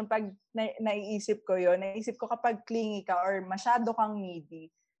introspection, pag naiisip ko yun, naisip ko kapag clingy ka or masyado kang needy,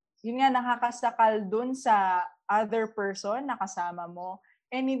 yun nga nakakasakal dun sa other person na kasama mo.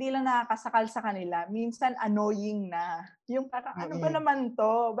 And hindi lang nakakasakal sa kanila, minsan annoying na. Yung parang, ano ba naman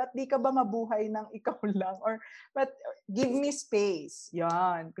to? Ba't di ka ba mabuhay ng ikaw lang? Or, but give me space.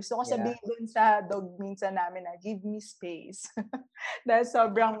 Yan. Gusto ko sabihin dun sa dog minsan namin na, give me space. Dahil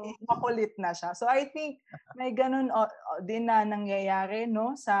sobrang makulit na siya. So I think may ganun din na nangyayari,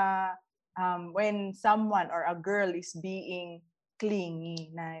 no? Sa when someone or a girl is being clingy,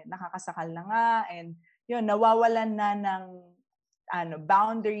 na nakakasakal na nga, and yun, nawawalan na ng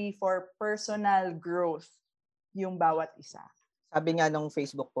boundary for personal growth yung bawat isa. Sabi nga nung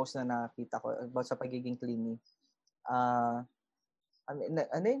Facebook post na nakita ko about sa pagiging clingy,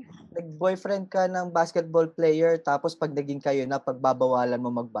 nag-boyfriend ka ng basketball player tapos pag naging kayo na, pagbabawalan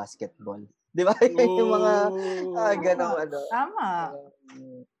mo mag-basketball. Di ba? Yung mga ganong Tama.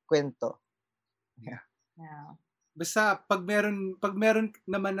 Kwento. Yeah. Basta pag meron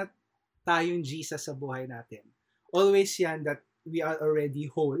naman na tayong Jesus sa buhay natin, always yan that we are already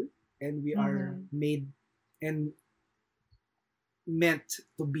whole and we are made and meant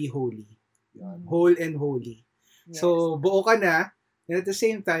to be holy. Whole and holy. Yes. So, buo ka na, and at the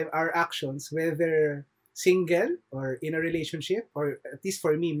same time, our actions, whether single or in a relationship, or at least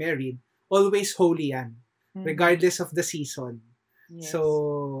for me, married, always holy yan. Regardless of the season. Yes.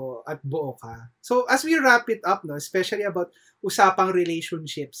 So, at buo ka. So, as we wrap it up, no, especially about usapang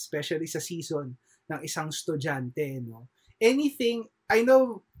relationships, especially sa season ng isang estudyante, no, anything, I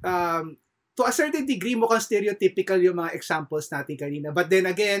know, to a certain degree, mukhang stereotypical yung mga examples natin kanina. But then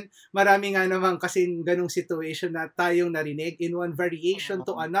again, marami nga naman kasing ganong situation na tayong narinig in one variation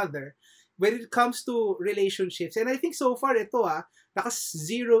to another when it comes to relationships. And I think so far ito,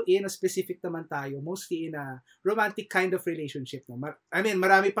 naka-zero in a specific naman tayo, mostly in a romantic kind of relationship. No? I mean,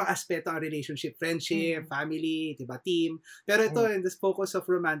 marami pang aspeto ang relationship, friendship, family, diba, team. Pero ito, in the focus of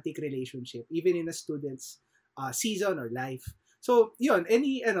romantic relationship, even in a student's season or life. So, yun,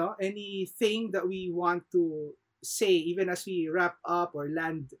 anything that we want to say even as we wrap up or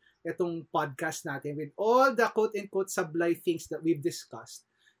land itong podcast natin with all the quote-unquote sablay things that we've discussed,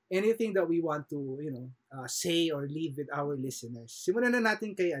 anything that we want to, say or leave with our listeners. Simulan na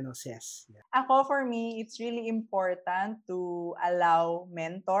natin kay Ces. Yeah. Ako, for me, it's really important to allow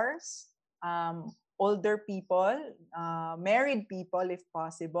mentors, older people, married people if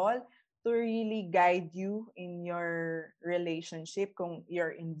possible, to really guide you in your relationship kung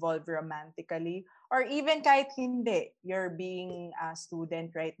you're involved romantically or even kahit hindi, you're being a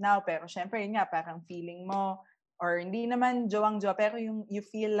student right now pero syempre yun nga parang feeling mo or hindi naman jowang-jowa pero yung you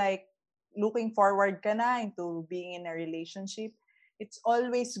feel like looking forward ka na into being in a relationship. It's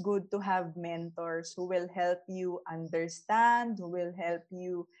always good to have mentors who will help you understand, who will help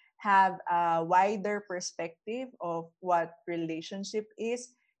you have a wider perspective of what relationship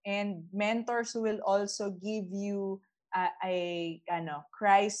is, and mentors who will also give you a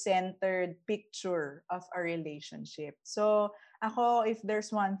Christ-centered picture of a relationship. So ako, if there's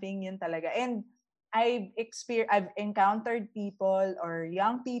one thing, yun talaga. And I've encountered people or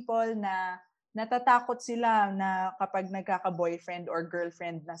young people na natatakot sila na kapag nagkaka-boyfriend or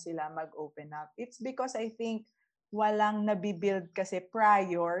girlfriend na sila mag-open up. It's because I think walang nabibuild kasi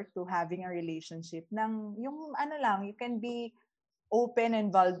prior to having a relationship ng yung you can be open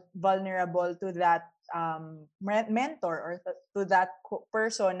and vulnerable to that mentor or to that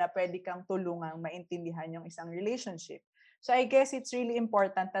person na pwede kang tulungang maintindihan yung isang relationship. So I guess it's really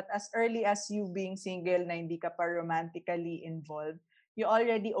important that as early as you being single na hindi ka pa romantically involved, you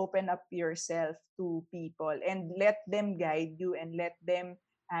already open up yourself to people and let them guide you and let them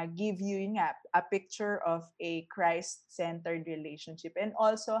give you a picture of a Christ-centered relationship, and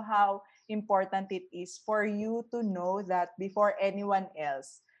also how important it is for you to know that before anyone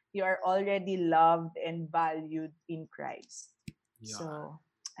else, you are already loved and valued in Christ. Yeah. So,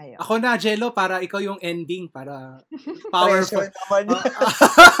 ayun. Ako na, Jello, para ikaw yung ending, para powerful.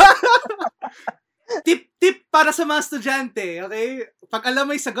 Tip para sa mga estudyante, okay? Pag alam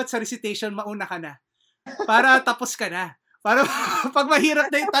mo yung sagot sa recitation, mauna ka na. Para tapos ka na. Para pag mahirap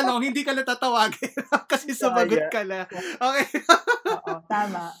na yung tanong, hindi ka na tatawagin kasi sumagot ka na. Okay? Oo,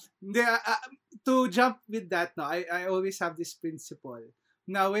 tama. To jump with that, no, I always have this principle.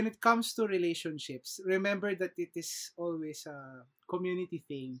 Now, when it comes to relationships, remember that it is always a community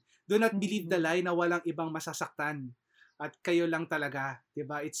thing. Do not believe the lie na walang ibang masasaktan. At kayo lang talaga,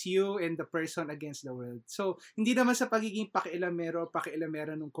 diba? It's you and the person against the world. So, hindi naman sa pagiging pakialamero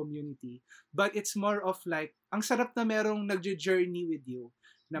ng community, but it's more of like, ang sarap na merong nagjo-journey with you.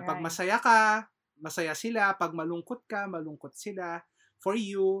 Na pag masaya ka, masaya sila. Pag malungkot ka, malungkot sila. For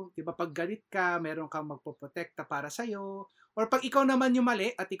you, diba? Pag galit ka, meron kang magpoprotekta para sa'yo. Or pag ikaw naman yung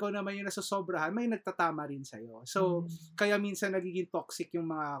mali at ikaw naman yung nasosobrahan, may nagtatama rin sa'yo. So, kaya minsan nagiging toxic yung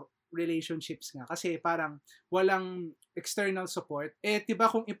mga relationships nga kasi parang walang external support.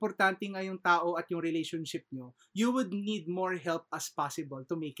 Diba kung importante nga yung tao at yung relationship nyo, you would need more help as possible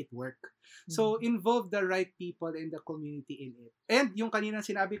to make it work. So, involve the right people in the community in it. And yung kaninang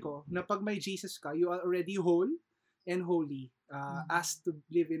sinabi ko, na pag may Jesus ka, you are already whole and holy. Asked to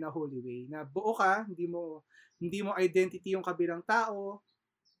live in a holy way. Na buo ka, hindi mo identity yung kabilang tao,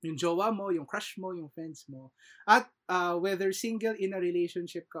 yung jowa mo, yung crush mo, yung friends mo. At whether single in a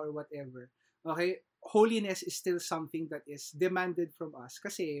relationship ka or whatever, okay, holiness is still something that is demanded from us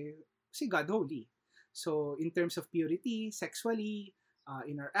kasi si God holy. So, in terms of purity, sexually,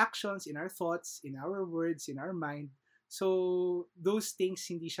 in our actions, in our thoughts, in our words, in our mind, so those things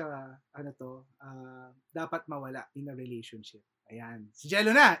hindi siya, dapat mawala in a relationship. Ayan. Si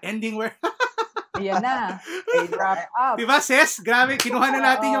Jello na, ending word. Ayan na. Ay, wrap up. Diba, Ces? Grabe, kinuha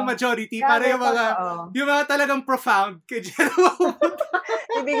na natin yung majority para yung mga talagang profound kay Jello.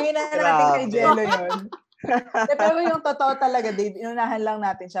 Ibigay na natin kay Jello yun. Pero yung totoo talaga, Dave, inunahan lang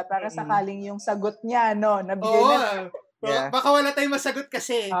natin siya para sakaling yung sagot niya, nabigay na. Yeah. Baka wala tayong masagot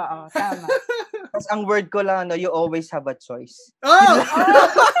kasi. Oo, tama. Tapos ang word ko lang, you always have a choice. Oh!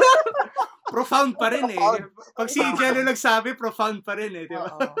 Profound pa rin Pag si Jello nagsabi, profound pa rin di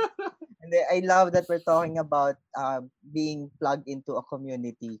ba? And I love that we're talking about being plugged into a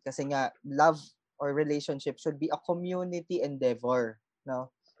community. Kasi nga, love or relationship should be a community endeavor.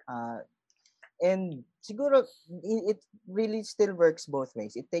 No? And siguro, it really still works both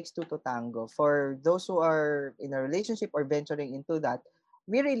ways. It takes two to tango. For those who are in a relationship or venturing into that,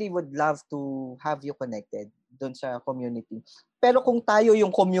 we really would love to have you connected dun sa community. Pero kung tayo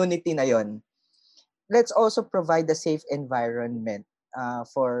yung community na yon, let's also provide a safe environment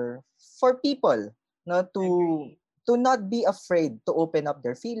for people, no, to not be afraid to open up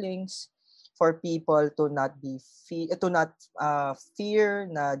their feelings, for people to not fear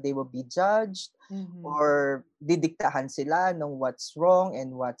na they will be judged or didiktahan sila ng what's wrong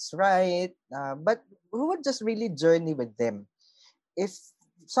and what's right, but we would just really journey with them. If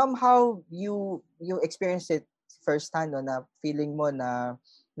somehow you experience it firsthand, no, na feeling mo na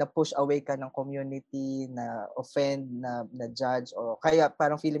push away ka ng community, na offend, na judge, o kaya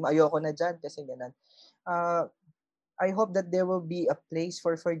parang feeling mo ayoko na dyan kasi ganun, I hope that there will be a place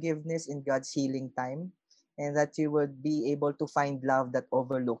for forgiveness in God's healing time, and that you would be able to find love that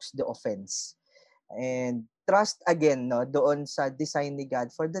overlooks the offense. And trust again, no, doon sa design ni God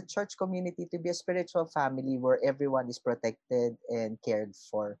for the church community to be a spiritual family where everyone is protected and cared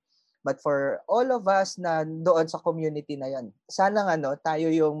for. But for all of us na doon sa community na yan, sana tayo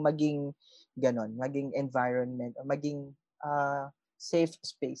yung maging ganon, maging environment, maging safe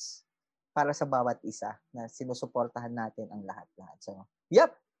space para sa bawat isa na sinusuportahan natin ang lahat-lahat. So,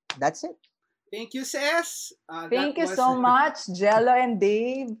 yep, that's it. Thank you, Ses. Thank you so much, Jello and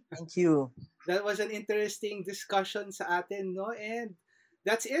Dave. Thank you. That was an interesting discussion sa atin, no? And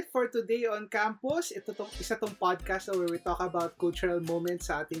that's it for today on campus. Isa tong podcast where we talk about cultural moments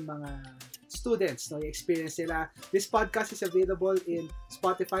sa ating mga students, no? Yung experience nila. This podcast is available in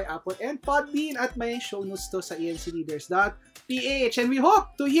Spotify, Apple, and Podbean, at may show notes to sa encleaders.ph. And we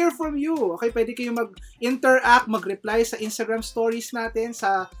hope to hear from you. Okay, pwede kayo mag-interact, mag-reply sa Instagram stories natin,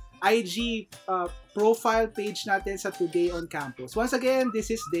 sa IG profile page natin sa Today on Campus. Once again,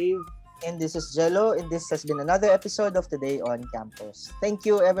 this is Dave. And this is Jello, and this has been another episode of Today on Campus. Thank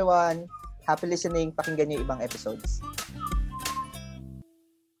you, everyone. Happy listening. Pakinggan niyo ibang episodes.